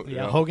beefcake arm. Yeah,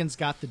 Yeah. Hogan's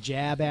got the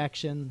jab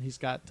action. He's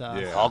got is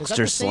that Hulkster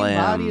the same slam.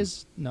 body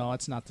as? No,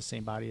 it's not the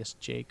same body as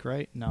Jake,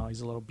 right? No,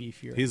 he's a little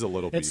beefier. He's a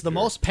little It's the beefier.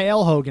 most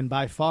pale Hogan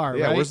by far,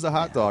 Yeah, right? where's the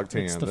hot dog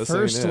tan? It's the This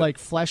first ain't it.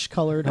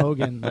 flesh-colored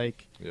Hogan,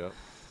 Yep.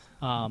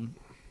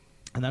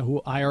 and then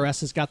who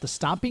IRS has got the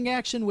stomping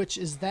action, which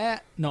is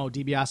that? No,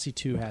 DiBiase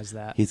 2 has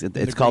that.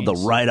 It's called the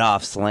greens.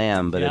 right-off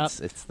slam, but Yep.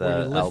 it's Where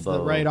the you lift elbow.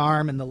 the right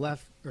arm and the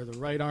left, or the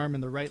right arm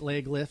and the right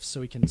leg lifts,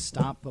 so he can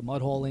stomp a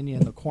mud hole in you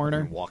in the corner.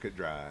 And walk it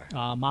dry.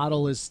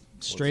 Model is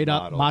straight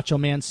up model? Macho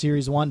Man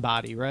Series 1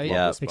 body, right?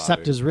 Yeah. Love this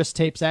Except body. his wrist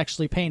tape's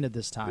actually painted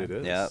this time. It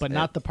is. Yeah. But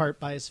not the part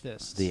by his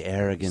fist. The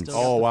arrogance. Still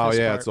got Oh, the wow,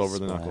 fist yeah, part. it's over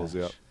the knuckles,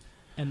 yep.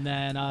 And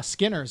then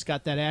Skinner's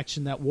got that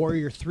action that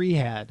Warrior 3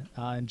 had,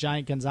 and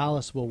Giant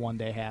Gonzalez will one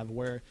day have,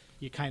 where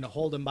you kind of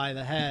hold him by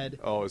the head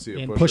is he a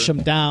and pusher? push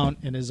him down,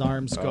 and his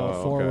arms go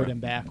forward okay.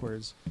 and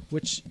backwards,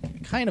 which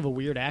kind of a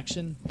weird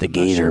action. The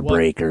Gator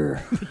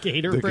Breaker. The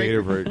Gator The Breaker.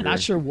 Gator Breaker. Not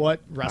sure what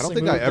I wrestling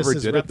don't think I move ever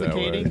this did is it that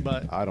way. replicating,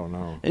 but I don't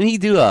know. And he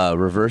do a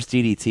reverse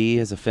DDT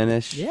as a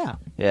finish. yeah.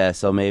 Yeah,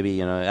 so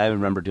maybe, I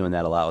remember doing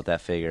that a lot with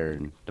that figure,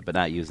 but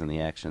not using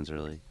the actions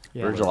really.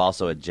 Yeah. Virgil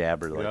also a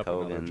jabber like Yep,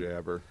 another Hogan.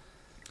 jabber.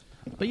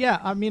 But yeah,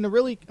 I mean,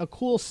 a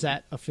cool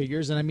set of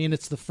figures, and I mean,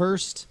 it's the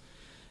first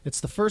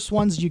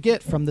ones you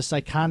get from this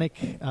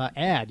iconic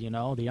ad,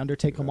 the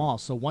Undertake 'em all.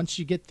 So once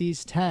you get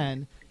these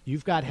 10,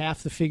 you've got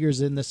half the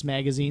figures in this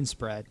magazine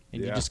spread,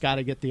 and you Yeah. just got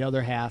to get the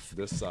other half,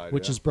 This side,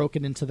 which yeah. is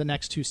broken into the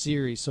next 2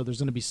 series. So there's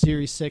going to be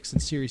Series 6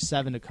 and Series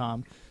 7 to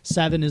come.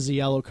 7 is the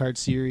yellow card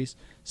series.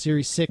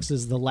 Series 6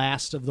 is the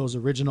last of those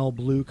original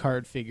blue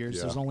card figures.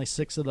 Yeah. There's only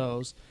 6 of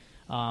those.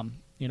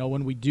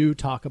 When we do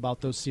talk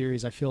about those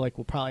series, I feel like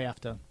we'll probably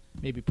have to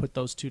maybe put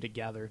those two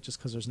together, just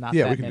because there's not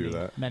Yeah, that we can many do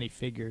that. many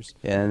figures.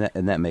 Yeah,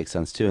 and that makes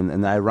sense too.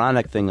 And the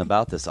ironic thing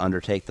about this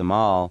Undertake them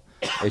all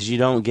is you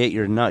don't get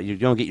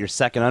your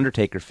second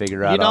Undertaker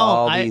figure out of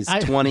all these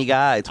 20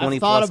 guys, 20 I've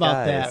thought plus about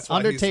guys. that. That's why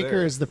he's Undertaker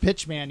there. is the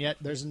pitch man, yet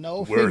there's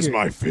no Where's figure.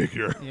 my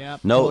figure? Yeah.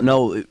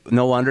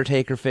 No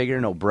Undertaker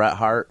figure, no Bret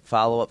Hart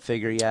follow-up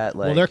figure yet.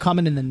 Well, they're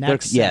coming in the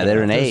next. yeah, set.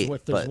 they're in There's-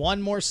 8, There's but-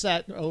 one more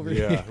set over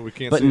Yeah, here. we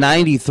can't. But see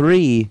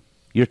 93,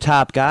 your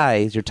top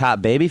guys, your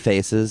top baby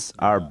faces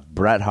are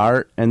Bret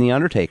Hart and the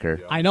Undertaker.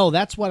 Yeah. I know,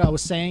 that's what I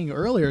was saying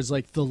earlier. Is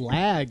like the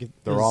lag.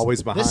 They're is- always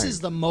This behind. is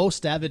the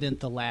most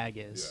evident the lag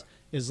is.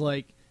 Is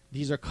like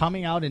these are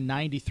coming out in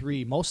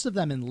 93. Most of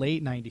them in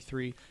late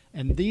 93.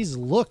 And these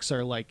looks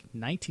are like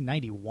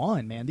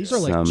 1991, man. These are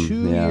like Some,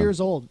 2 yeah. years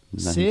old.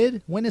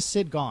 Sid, when is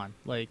Sid gone?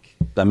 Like,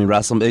 I mean,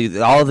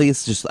 all of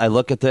these. Just I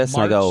look at this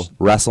and I go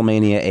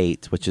WrestleMania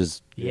 8, which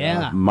is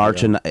yeah.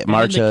 March And of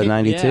the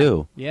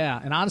 '92. Yeah,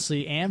 and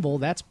honestly, Anvil,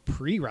 that's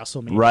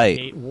pre-WrestleMania. Right.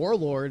 8.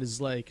 Warlord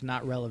is like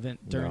not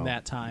relevant during No.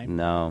 that time.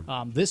 No,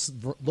 This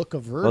look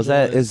of Virgil what was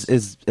that?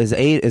 Is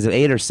 8? Is it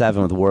 8 or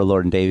 7 with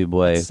Warlord and Davey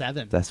Boy? That's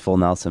 7. That's full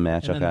Nelson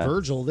match. and Okay. then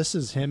Virgil, this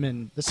is him,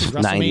 and this is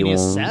WrestleMania 91.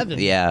 7.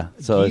 Yeah,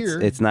 so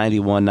gear. it's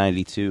 91,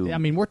 92. I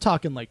mean, we're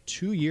talking like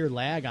 2-year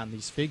lag on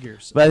these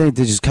figures. But I think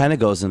it just kind of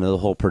goes into the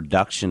whole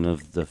production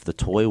of the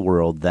toy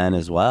world then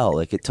as well.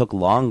 Like it took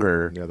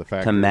longer Yeah, the to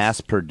factories.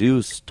 mass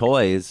produce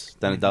toys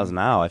than it does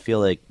now. I feel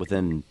like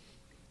within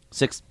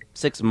six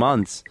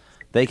months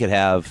they could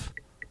have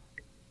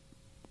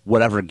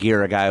whatever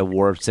gear a guy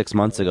wore 6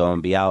 months ago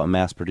and be out and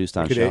mass produced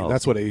on shelves.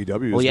 That's what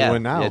AEW is well, yeah,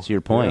 doing now. that's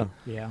your point.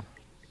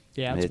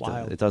 Yeah, it's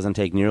wild. It doesn't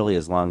take nearly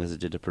as long as it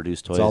did to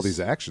produce toys. It's all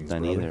these actions,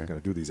 then brother. either. Got to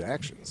do these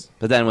actions.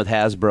 But then with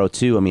Hasbro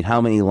too, I mean, how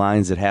many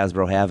lines did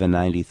Hasbro have in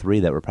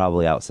 '93 that were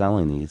probably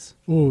outselling these?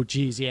 Oh,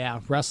 geez,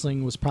 yeah.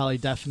 Wrestling was probably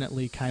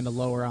definitely kind of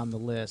lower on the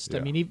list. I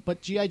Yeah. mean,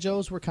 but G.I.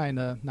 Joes were kind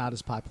of not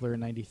as popular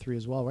in 93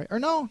 as well, right? Or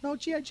no,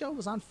 G.I. Joe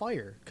was on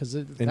fire.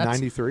 In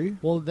 93?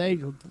 Well,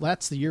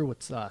 that's the year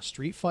with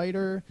Street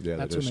Fighter. Yeah,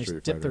 that's that when is they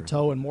Street dipped their Fighter.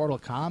 toe in Mortal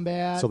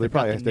Kombat. So they They've got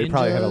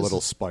probably had a ninjas.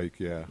 little spike,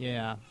 yeah.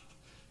 Yeah.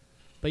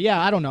 But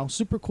yeah, I don't know.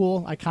 Super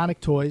cool, iconic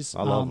toys.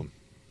 I love them.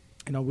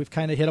 You know, we've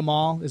kind of hit them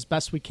all as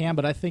best we can,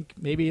 but I think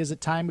maybe is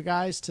it time,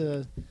 guys,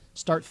 to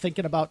start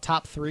thinking about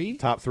top 3?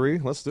 Top 3?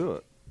 Let's do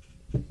it.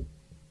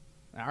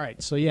 All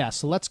right, so yeah,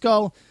 so let's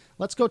go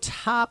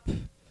top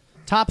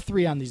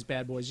 3 on these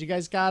bad boys. You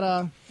guys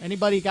got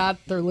anybody got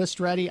their list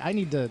ready? I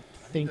need to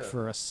think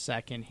for a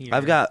second here.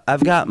 I've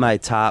got my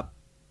top.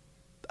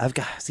 I've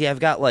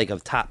got like a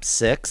top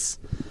 6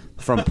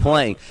 from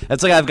playing.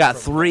 It's like I've got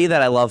 3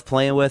 that I love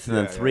playing with, and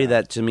then 3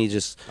 that to me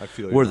just I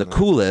feel you were on the that.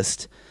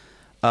 coolest.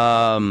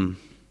 I mean,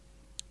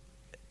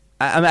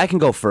 I can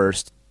go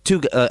first.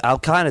 I'll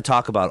kind of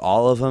talk about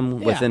all of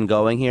them within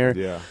going here.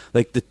 Yeah.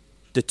 Like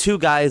the 2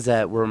 guys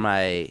that were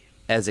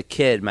as a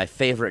kid, my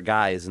favorite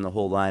guys in the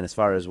whole line as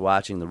far as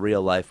watching the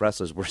real life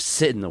wrestlers were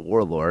Sid and the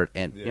Warlord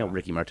and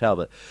Ricky Martel,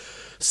 but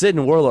Sid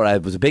and Warlord, I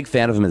was a big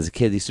fan of them as a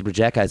kid, these Super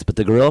Jack guys, but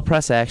the Gorilla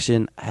Press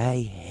action,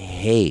 I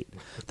hate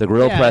the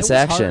Gorilla Press it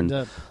was hard action.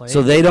 to play.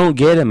 So they don't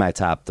get in my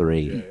top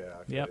 3.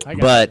 Yep, I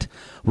got But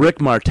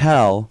Rick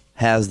Martel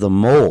has the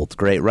mold,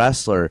 great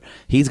wrestler.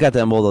 He's got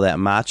that mold of that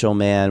Macho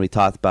Man we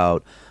talked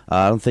about.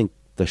 I don't think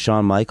the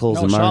Shawn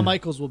Michaels. No, Shawn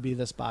Michaels will be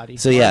this body.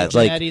 So yeah, Marty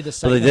like Jannetty, the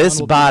second this one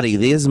will body,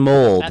 be this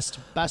mold,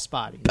 best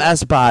body.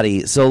 best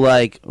body. So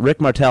like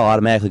Rick Martel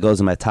automatically goes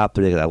in my top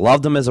 3. I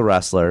loved him as a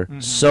wrestler,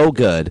 so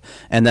good,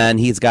 and then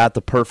he's got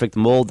the perfect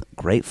mold,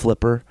 great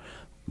flipper,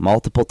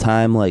 multiple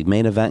time like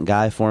main event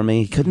guy for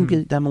me. He couldn't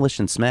get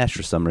Demolition Smash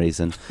for some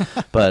reason,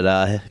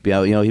 but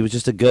he was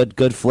just a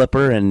good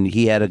flipper, and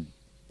he had a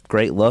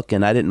great look,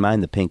 and I didn't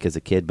mind the pink as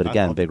a kid, but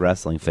again, big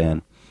wrestling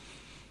fan.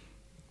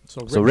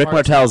 So Rick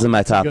Martel's in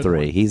my top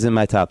 3. He's in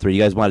my top 3. You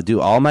guys want to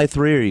do all my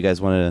 3, or you guys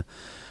want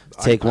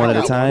to take one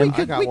at a time?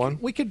 I got one.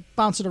 We could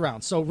bounce it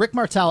around. So Rick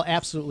Martel,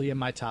 absolutely in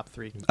my top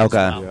 3. Okay.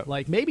 Yeah.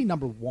 Like maybe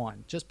number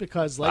 1, just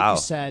because, like Wow. you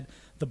said,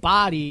 the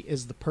body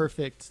is the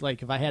perfect.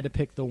 Like if I had to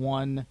pick the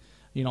one,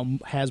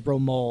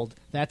 Hasbro mold,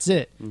 that's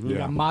it. You Yeah.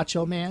 got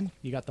Macho Man,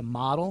 you got the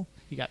model,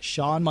 you got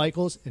Shawn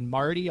Michaels and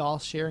Marty all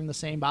sharing the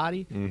same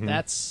body.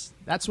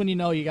 That's when you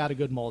know you got a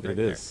good mold right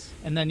there.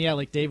 And then, yeah,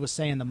 like Dave was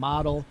saying, the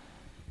model,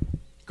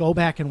 go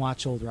back and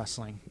watch old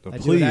wrestling. I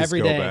do it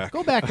every day.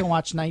 Go back and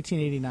watch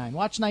 1989.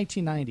 Watch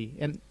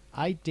 1990. And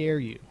I dare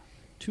you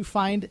to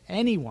find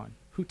anyone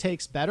who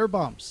takes better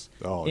bumps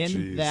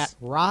in that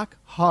rock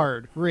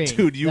hard ring.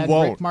 Dude, you than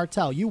won't. Rick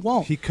Martel. You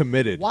won't. He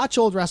committed. Watch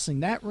old wrestling.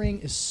 That ring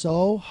is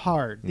so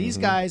hard. These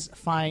guys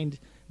find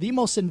the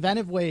most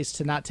inventive ways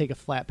to not take a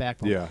flat back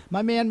bump. Yeah.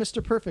 My man,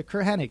 Mr. Perfect,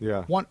 Kurt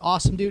Hennig, one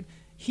awesome dude.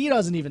 He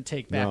doesn't even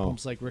take back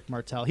bumps like Rick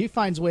Martel. He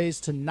finds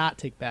ways to not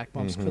take back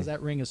bumps because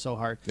that ring is so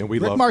hard. And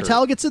Rick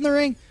Martel gets in the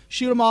ring,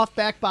 shoot him off,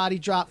 back body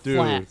drop,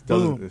 flat.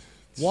 Boom.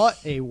 What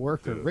a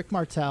worker. Rick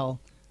Martel.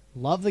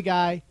 Love the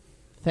guy.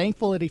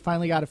 Thankful that he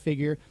finally got a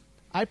figure.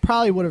 I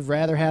probably would have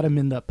rather had him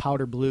in the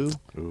powder blue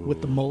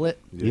with the mullet.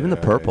 Yeah, even the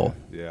purple.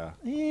 Yeah.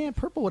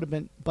 Purple would have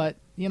been, but,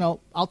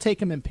 I'll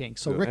take him in pink.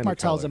 So Rick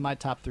Martel's in my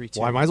top 3, too.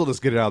 Well, I might as well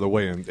just get it out of the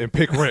way and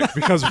pick Rick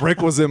because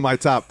Rick was in my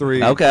top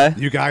 3. Okay.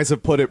 You guys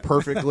have put it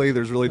perfectly.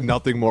 There's really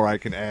nothing more I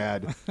can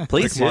add.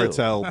 Please Rick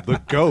Martel,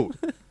 the GOAT.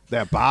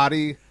 That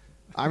body,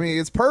 I mean,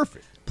 it's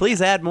perfect.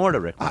 Please add more to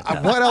Rick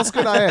Martel. What else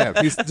could I have?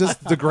 He's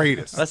just the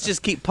greatest. Let's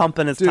just keep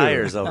pumping his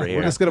tires over here.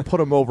 We're just going to put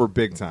him over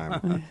big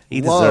time.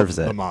 He deserves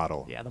it. The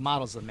model. Yeah, the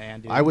model's the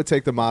man, dude. I would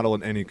take the model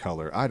in any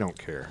color. I don't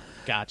care.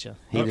 Gotcha.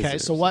 Okay,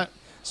 so what?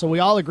 So we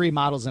all agree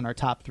models in our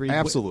top 3.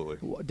 Absolutely.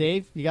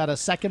 Dave, you got a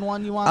second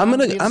one you want? I'm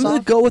gonna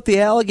go with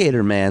the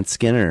alligator man,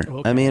 Skinner.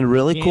 Okay. I mean,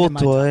 really cool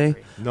toy.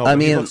 No, I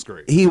mean, he looks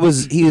great.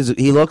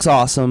 He looks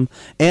awesome,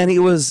 and he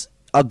was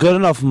a good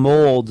enough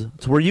mold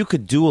to where you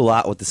could do a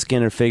lot with the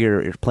Skinner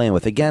figure you're playing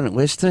with. Again,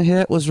 wish the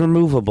hit was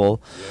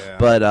removable,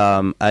 but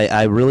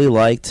I really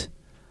liked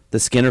the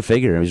Skinner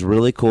figure. It was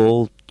really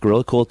cool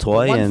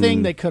toy. One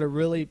thing they could have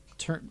really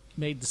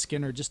made the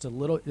Skinner just a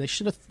little. They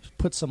should have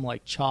put some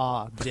like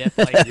chaw dip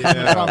from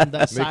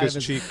the side of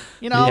his cheek.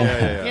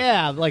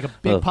 Like a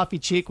big puffy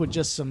cheek with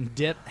just some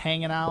dip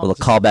hanging out. A little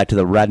callback to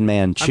the Red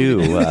Man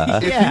Chew.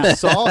 If you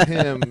saw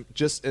him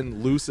just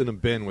loose in a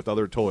bin with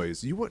other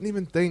toys, you wouldn't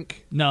even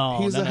think he's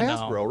a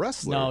Hasbro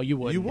wrestler. No, you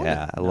wouldn't.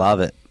 Yeah, I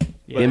love it.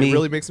 But it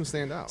really makes him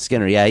stand out.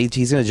 Skinner, yeah,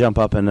 he's going to jump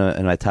up in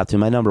my top 2.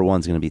 My number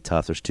 1's going to be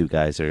tough. There's 2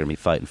 guys that are going to be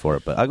fighting for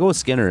it, but I'll go with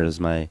Skinner as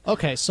my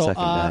second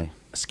guy.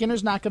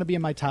 Skinner's not going to be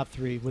in my top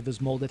 3 with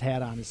his molded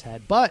hat on his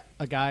head, but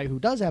a guy who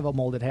does have a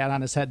molded hat on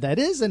his head that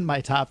is in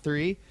my top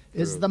 3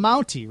 is the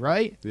Mountie,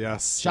 right?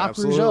 Yes, Jacques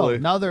absolutely. Rougeau,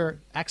 another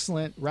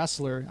excellent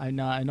wrestler. I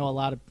know a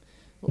lot of.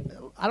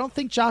 I don't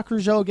think Jacques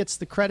Rougeau gets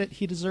the credit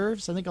he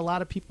deserves. I think a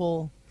lot of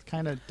people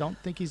kind of don't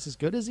think he's as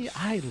good as he.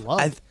 I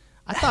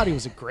thought he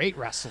was a great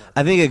wrestler.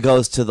 I think it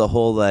goes to the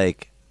whole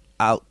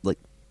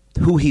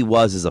who he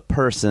was as a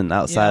person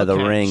outside of the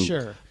ring.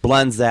 Sure.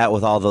 Blends that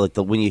with all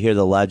the when you hear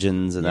the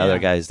legends and other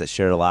guys that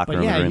share the locker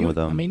room ring with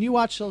him. I mean, you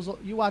watch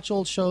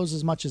old shows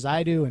as much as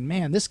I do, and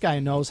man, this guy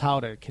knows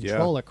how to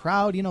control a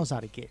crowd. He knows how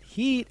to get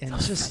heat, and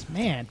it's just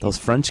those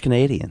French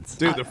Canadians,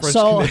 dude. The French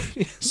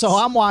Canadians. So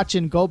I'm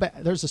watching. Go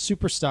back. There's a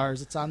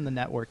Superstars. It's on the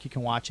network. You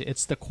can watch it.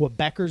 It's the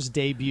Quebecers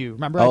debut.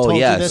 Remember I told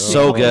you this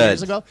so good.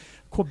 years ago.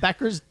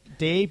 Quebecers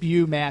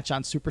debut match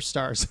on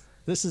Superstars.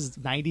 This is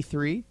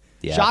 '93.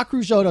 Yeah. Jacques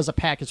Rougeau does a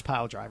package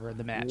pile driver in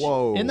the match.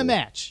 Whoa. In the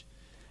match.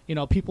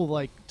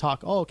 People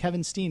talk,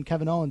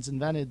 Kevin Owens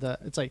invented the...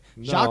 It's like,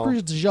 Jacques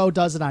Rougeau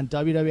does it on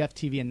WWF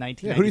TV in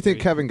 1993. Who do you think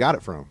Kevin got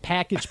it from?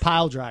 Package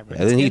pile driver.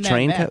 Didn't he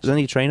train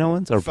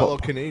Owens? Or fellow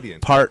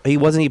Canadian.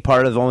 Wasn't he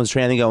part of Owens'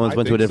 training? I think Owens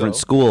went to a different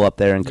school up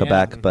there in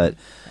Quebec, but...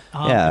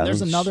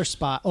 there's another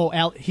spot.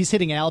 He's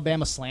hitting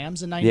Alabama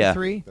slams in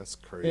 93. Yeah. That's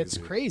crazy. It's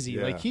crazy.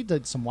 Yeah. He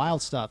did some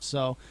wild stuff.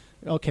 So,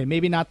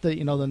 maybe not the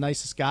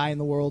nicest guy in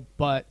the world,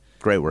 but...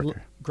 Great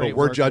worker. But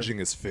we're judging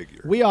his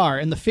figure. We are,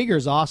 and the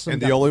figure's awesome.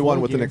 And the only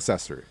one with an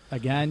accessory.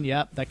 Again,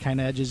 that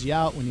kind of edges you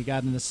out when you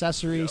got an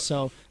accessory. Yep.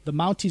 So the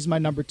Mountie's my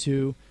number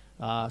 2.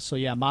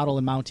 Model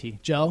and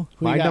Mountie. Joe,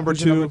 my number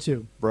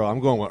 2? Bro,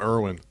 I'm going with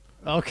Irwin.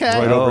 Okay.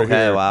 Right over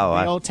here.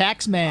 Wow. The old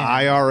tax man.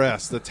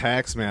 IRS, the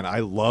tax man. I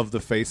love the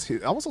face.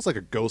 He almost looks like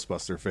a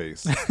Ghostbuster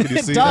face. Can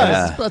you see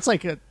does. that? That's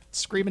like a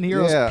Screaming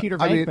Heroes Peter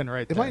Venkman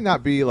right there. It might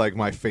not be like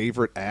my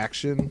favorite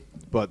action,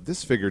 but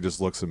this figure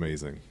just looks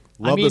amazing.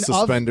 Love the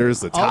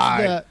suspenders, the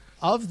tie.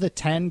 Of the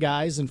 10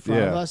 guys in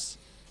front of us,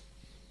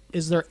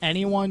 is there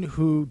anyone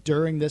who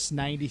during this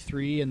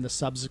 93 and the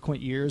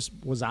subsequent years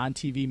was on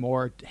TV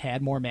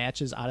had more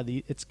matches out of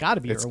the... It's got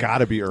to be Irwin. It's got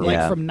to be Irwin.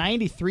 Like from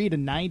 93 to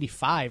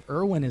 95,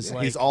 Irwin is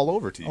he's all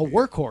over TV. A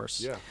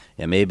workhorse.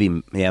 Yeah, maybe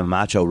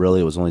Macho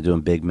really was only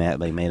doing big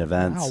main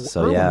events. Wow,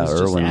 so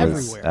Irwin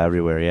was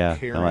everywhere. Yeah,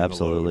 no,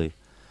 absolutely.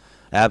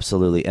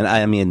 Absolutely. And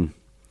I mean,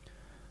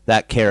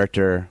 that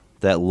character,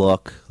 that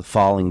look, the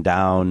falling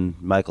down,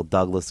 Michael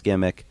Douglas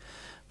gimmick...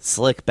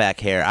 Slick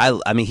back hair.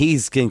 I mean,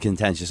 he's in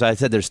contention. So I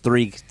said there's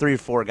three or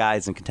four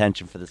guys in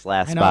contention for this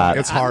last spot.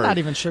 It's hard. I'm not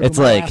even sure who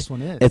my last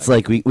one is. It's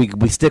like we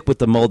stick with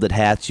the molded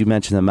hats. You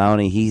mentioned the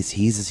Mountie.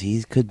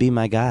 He could be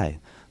my guy.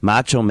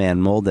 Macho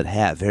Man molded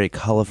hat, very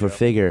colorful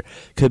figure.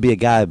 Could be a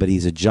guy, but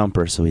he's a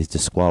jumper, so he's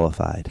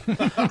disqualified.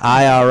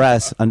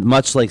 IRS,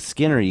 much like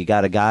Skinner, you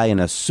got a guy in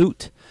a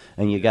suit,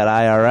 and you got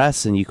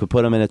IRS, and you could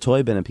put him in a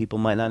toy bin, and people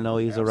might not know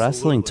he's a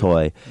wrestling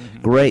toy.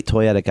 Great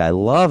toyetic guy.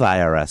 Love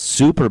IRS.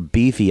 Super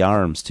beefy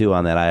arms, too,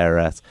 on that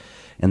IRS.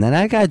 And then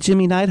I got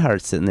Jimmy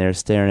Neidhart sitting there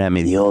staring at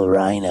me, the old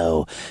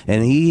Rhino,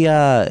 and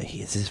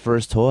he's his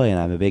first toy, and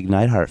I'm a big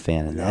Neidhart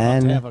fan. And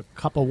then have a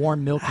cup of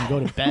warm milk and go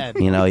to bed.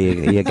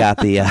 you got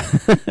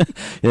the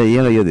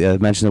you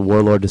mentioned the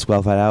Warlord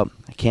disqualified out.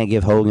 I can't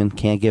give Hogan,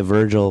 can't give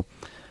Virgil,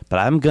 but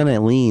I'm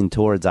gonna lean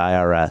towards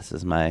IRS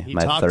as my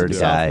third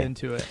guy.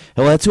 Into it.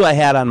 Well, that's who I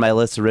had on my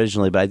list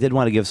originally, but I did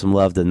want to give some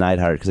love to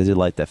Neidhart because I did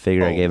like that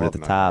figure. I gave it at the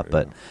top,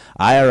 but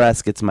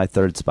IRS gets my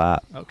third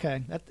spot.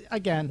 Okay,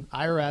 again,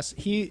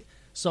 IRS.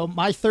 So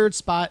my third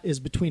spot is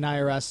between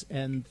IRS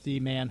and the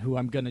man who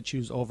I'm going to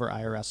choose over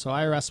IRS. So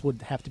IRS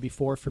would have to be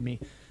 4 for me.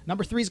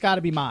 Number 3's got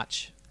to be Mach.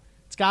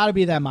 It's got to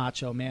be that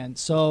Macho Man.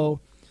 So,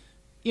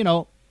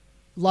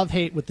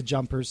 love-hate with the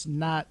jumpers.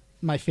 Not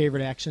my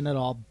favorite action at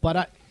all,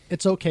 but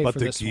it's okay for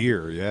this one. But the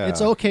gear, yeah.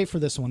 It's okay for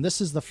this one.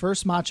 This is the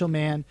first Macho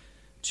Man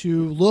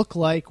to look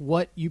like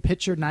what you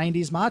picture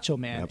 90s Macho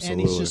Man.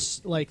 Absolutely. And he's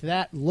just like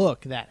that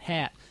look, that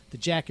hat, the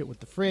jacket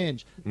with the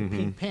fringe, the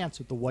pink pants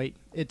with the white.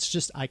 It's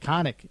just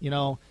iconic,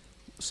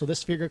 So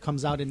this figure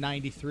comes out in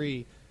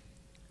 93.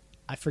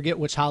 I forget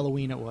which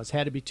Halloween it was.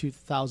 Had to be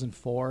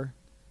 2004.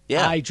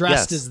 Yeah. I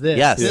dressed as this.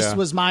 Yes. This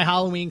was my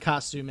Halloween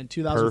costume in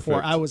 2004.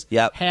 Perfect. I was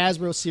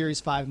Hasbro Series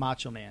 5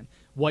 Macho Man.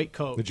 White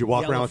coat. Did you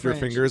walk around with your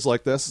fingers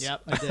like this?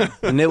 Yep, I did.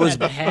 And it was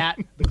the hat,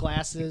 the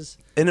glasses.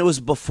 And it was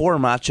before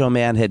Macho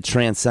Man had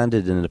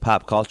transcended into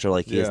pop culture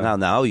like he is now.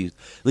 Now you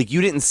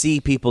didn't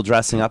see people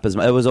dressing up as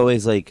it was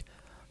always like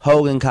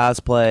Hogan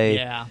cosplay.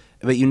 Yeah.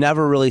 But you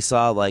never really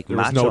saw like There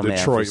was Macho no Man.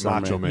 Detroit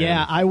Macho Man.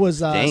 Yeah, I was.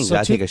 Dang, so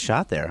gotta take a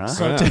shot there, huh?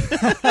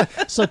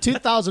 So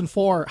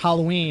 2004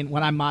 Halloween,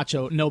 when I'm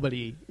Macho,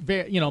 nobody,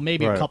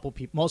 maybe a couple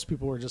people, most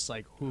people were just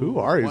like, Who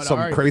are you?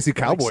 Some crazy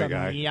cowboy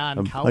guy.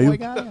 Neon cowboy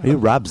guy? Are you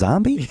Rob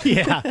Zombie?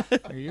 Yeah.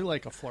 Are you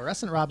like a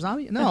fluorescent Rob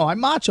Zombie? No, I'm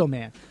Macho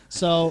Man.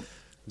 So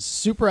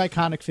super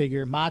iconic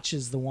figure. Mach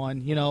is the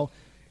one.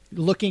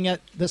 Looking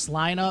at this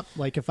lineup,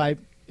 like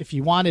if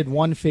you wanted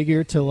one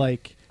figure to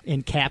like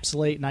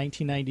encapsulate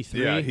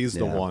 1993. Yeah, he's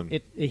the one.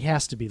 It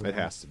has to be the It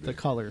one. has to be. The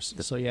colors.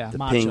 So yeah, The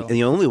Macho. pink, and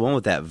the only one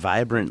with that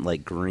vibrant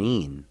like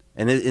green,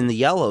 and in the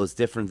yellow is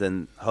different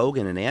than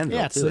Hogan and Anvil.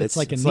 Yeah, too. it's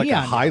like a It's neon. like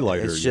a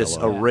highlighter. It's just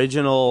yellow.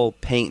 original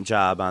paint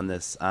job on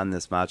this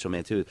Macho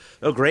Man too.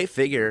 A great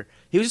figure.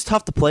 He was just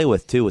tough to play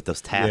with too, with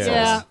those tassels.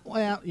 Yeah,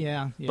 well,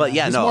 yeah. But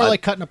yeah, he's no, more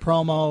like cutting a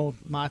promo,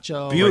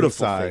 Macho.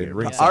 Beautiful Ringside, figure.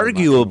 ringside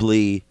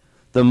Arguably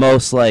the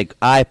most like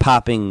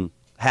eye-popping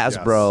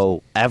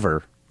Hasbro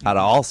ever out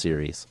of all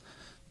series.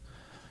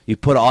 You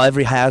put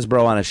every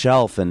Hasbro on a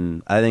shelf,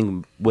 and I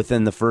think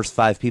within the first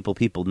 5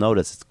 people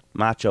notice it's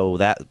Macho.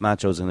 That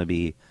Macho's going to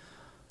be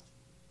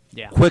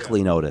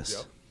quickly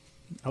noticed.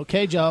 Yep.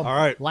 Okay, Joe. All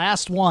right.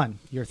 Last one.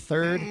 Your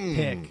third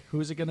pick.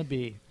 Who's it going to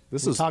be?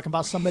 This We is talking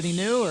about somebody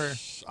new, or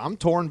I'm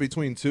torn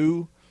between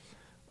 2.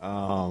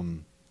 I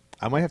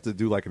might have to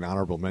do like an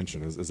honorable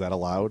mention. Is that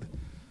allowed?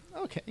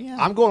 okay, yeah.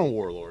 I'm going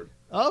Warlord.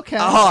 okay.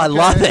 Oh, I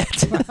love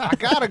it. I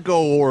gotta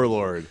go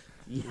Warlord.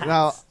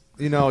 Now,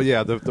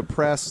 the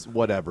press,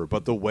 whatever,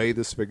 but the way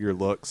this figure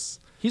looks,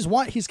 He's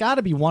got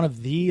to be one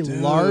of the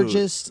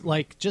largest,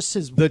 like just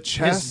his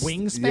chest, his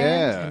wingspan.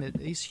 yeah. And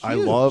he's huge. I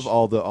love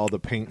all the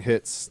paint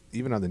hits,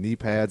 even on the knee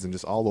pads and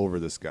just all over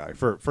this guy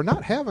for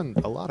not having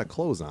a lot of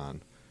clothes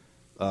on.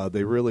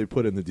 They really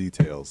put in the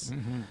details.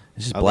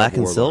 It's just I black love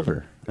and Warlord.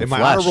 silver. In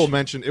my honorable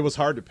mention, it was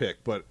hard to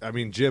pick, but I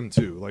mean Jim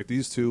too. Like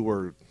these two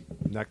were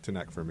neck to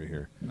neck for me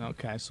here.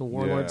 Okay, so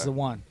Warlord's Yeah. the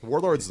one.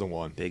 Warlord's the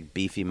one. Big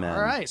beefy man.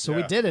 All right, so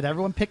we Yeah. did it.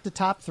 Everyone picked the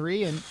top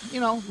 3, and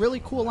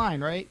really cool line,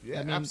 right?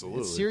 Yeah, I mean,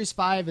 absolutely. Series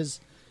 5 is.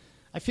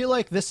 I feel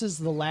like this is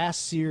the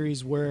last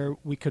series where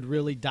we could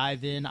really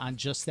dive in on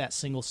just that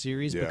single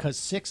series because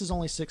 6 is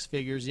only 6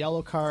 figures,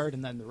 yellow card,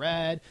 and then the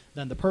red,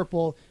 then the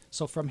purple.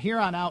 So from here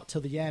on out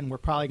till the end, we're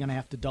probably going to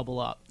have to double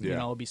up. Yeah.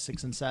 It'll be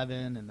 6 and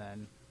 7, and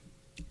then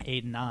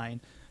 8 and 9.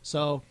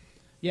 So,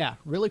 yeah,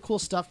 really cool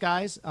stuff,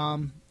 guys.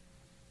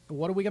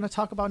 What are we going to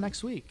talk about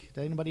next week?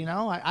 Does anybody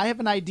know? I have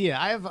an idea.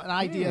 I have an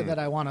idea that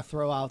I want to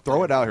throw out there.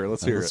 Throw it out here.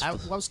 Let's hear it. I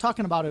was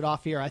talking about it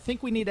off here. I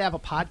think we need to have a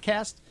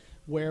podcast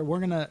where we're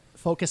going to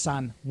focus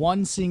on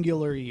one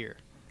singular year.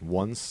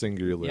 One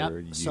singular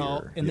year.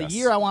 So in the Yes.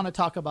 year I want to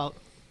talk about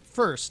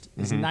first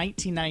is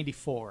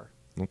 1994.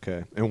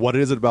 Okay. And what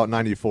is it about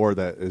 94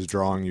 that is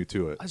drawing you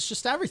to it? It's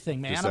just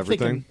everything, man. Just I'm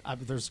everything?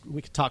 thinking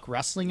we could talk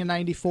wrestling in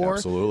 94.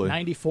 Absolutely.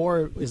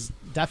 94 is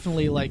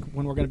definitely like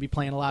when we're going to be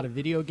playing a lot of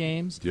video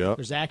games. Yep.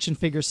 There's action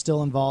figures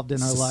still involved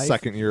in our life.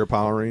 Second year of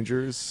Power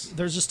Rangers.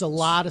 There's just a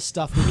lot of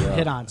stuff we can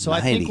hit on. So I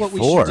think what we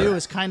 94. should do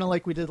is kind of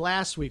like we did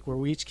last week, where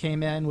we each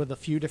came in with a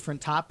few different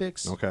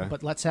topics. Okay.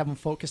 But let's have them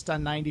focused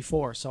on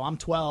 94. So I'm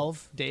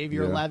 12. Dave,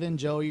 you're Yeah. 11.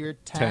 Joe, you're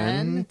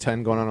 10.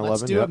 10 going on 11.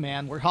 Let's do yep. it,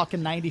 man. We're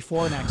talking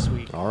 94 next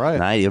week. All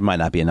right. 90, there might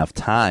not be enough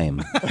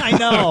time. I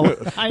know.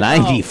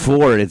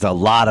 94 is a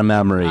lot of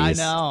memories. I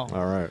know.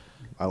 All right.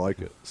 I like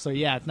it. So,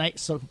 yeah.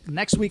 So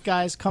next week,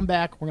 guys, come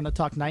back. We're going to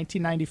talk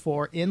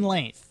 1994 in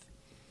length.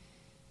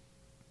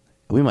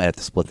 We might have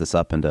to split this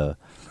up into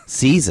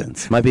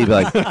seasons. Might be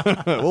like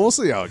We'll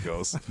see how it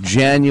goes.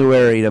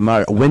 January to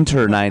March,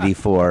 winter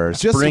 94,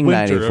 Just spring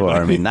winter 94.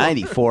 I mean,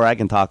 94, I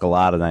can talk a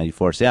lot of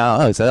 94. So,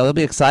 yeah, so that'll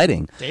be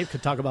exciting. Dave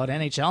could talk about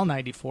NHL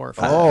 94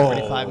 for Oh.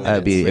 45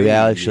 minutes. It'd be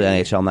actually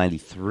NHL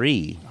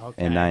 93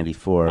 and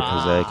 94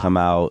 because they come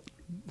out.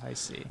 I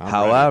see.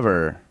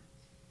 However,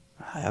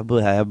 I have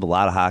a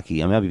lot of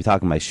hockey. I'm going to be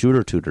talking my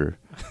shooter tutor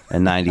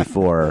in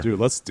 94. Dude,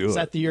 let's do Is it.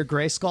 that the year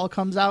Gray Skull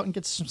comes out and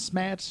gets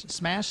smashed?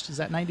 Is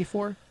that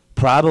 94?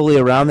 Probably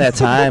around that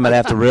time. I'd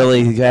have to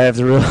really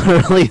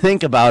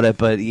think about it.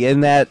 But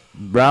in that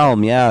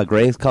realm, yeah,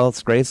 Gray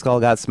Skull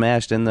got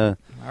smashed in the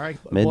All right,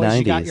 mid-90s. boys,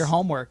 you got your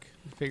homework.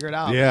 Figure it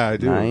out. Yeah, I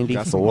do.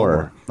 Got some 94.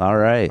 homework. All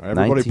right.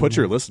 Everybody put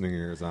your listening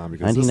ears on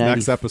because this 1990.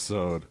 next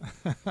episode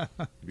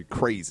will be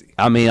crazy.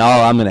 I mean,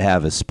 all I'm going to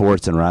have is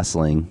sports and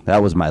wrestling.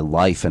 That was my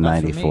life in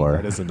Enough for me. 94.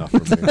 That is enough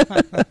for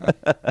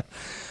me.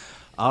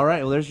 All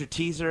right, well, there's your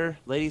teaser,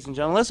 ladies and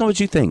gentlemen. Let us know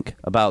what you think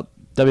about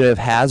WWF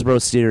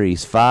Hasbro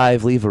Series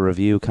 5. Leave a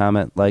review,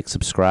 comment, like,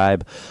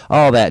 subscribe,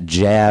 all that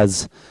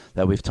jazz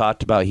that we've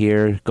talked about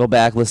here. Go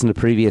back, listen to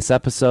previous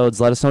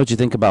episodes. Let us know what you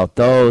think about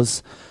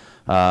those.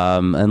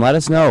 And let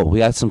us know. We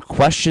got some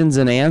questions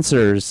and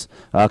answers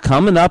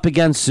coming up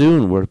again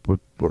soon. We're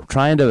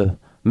trying to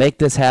make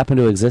this happen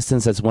to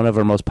existence. That's one of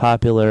our most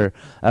popular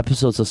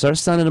episodes. So start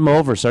sending them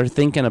over. Start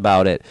thinking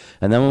about it.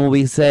 And then when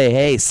we say,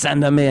 hey,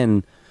 send them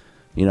in,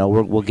 you know,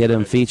 we'll get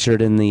them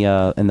featured in the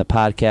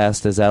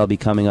podcast, as that'll be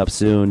coming up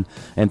soon.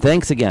 And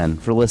thanks again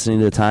for listening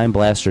to the Time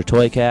Blaster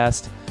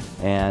Toycast.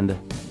 And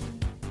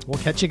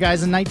We'll catch you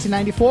guys in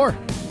 1994.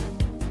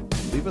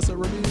 Leave us a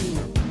review.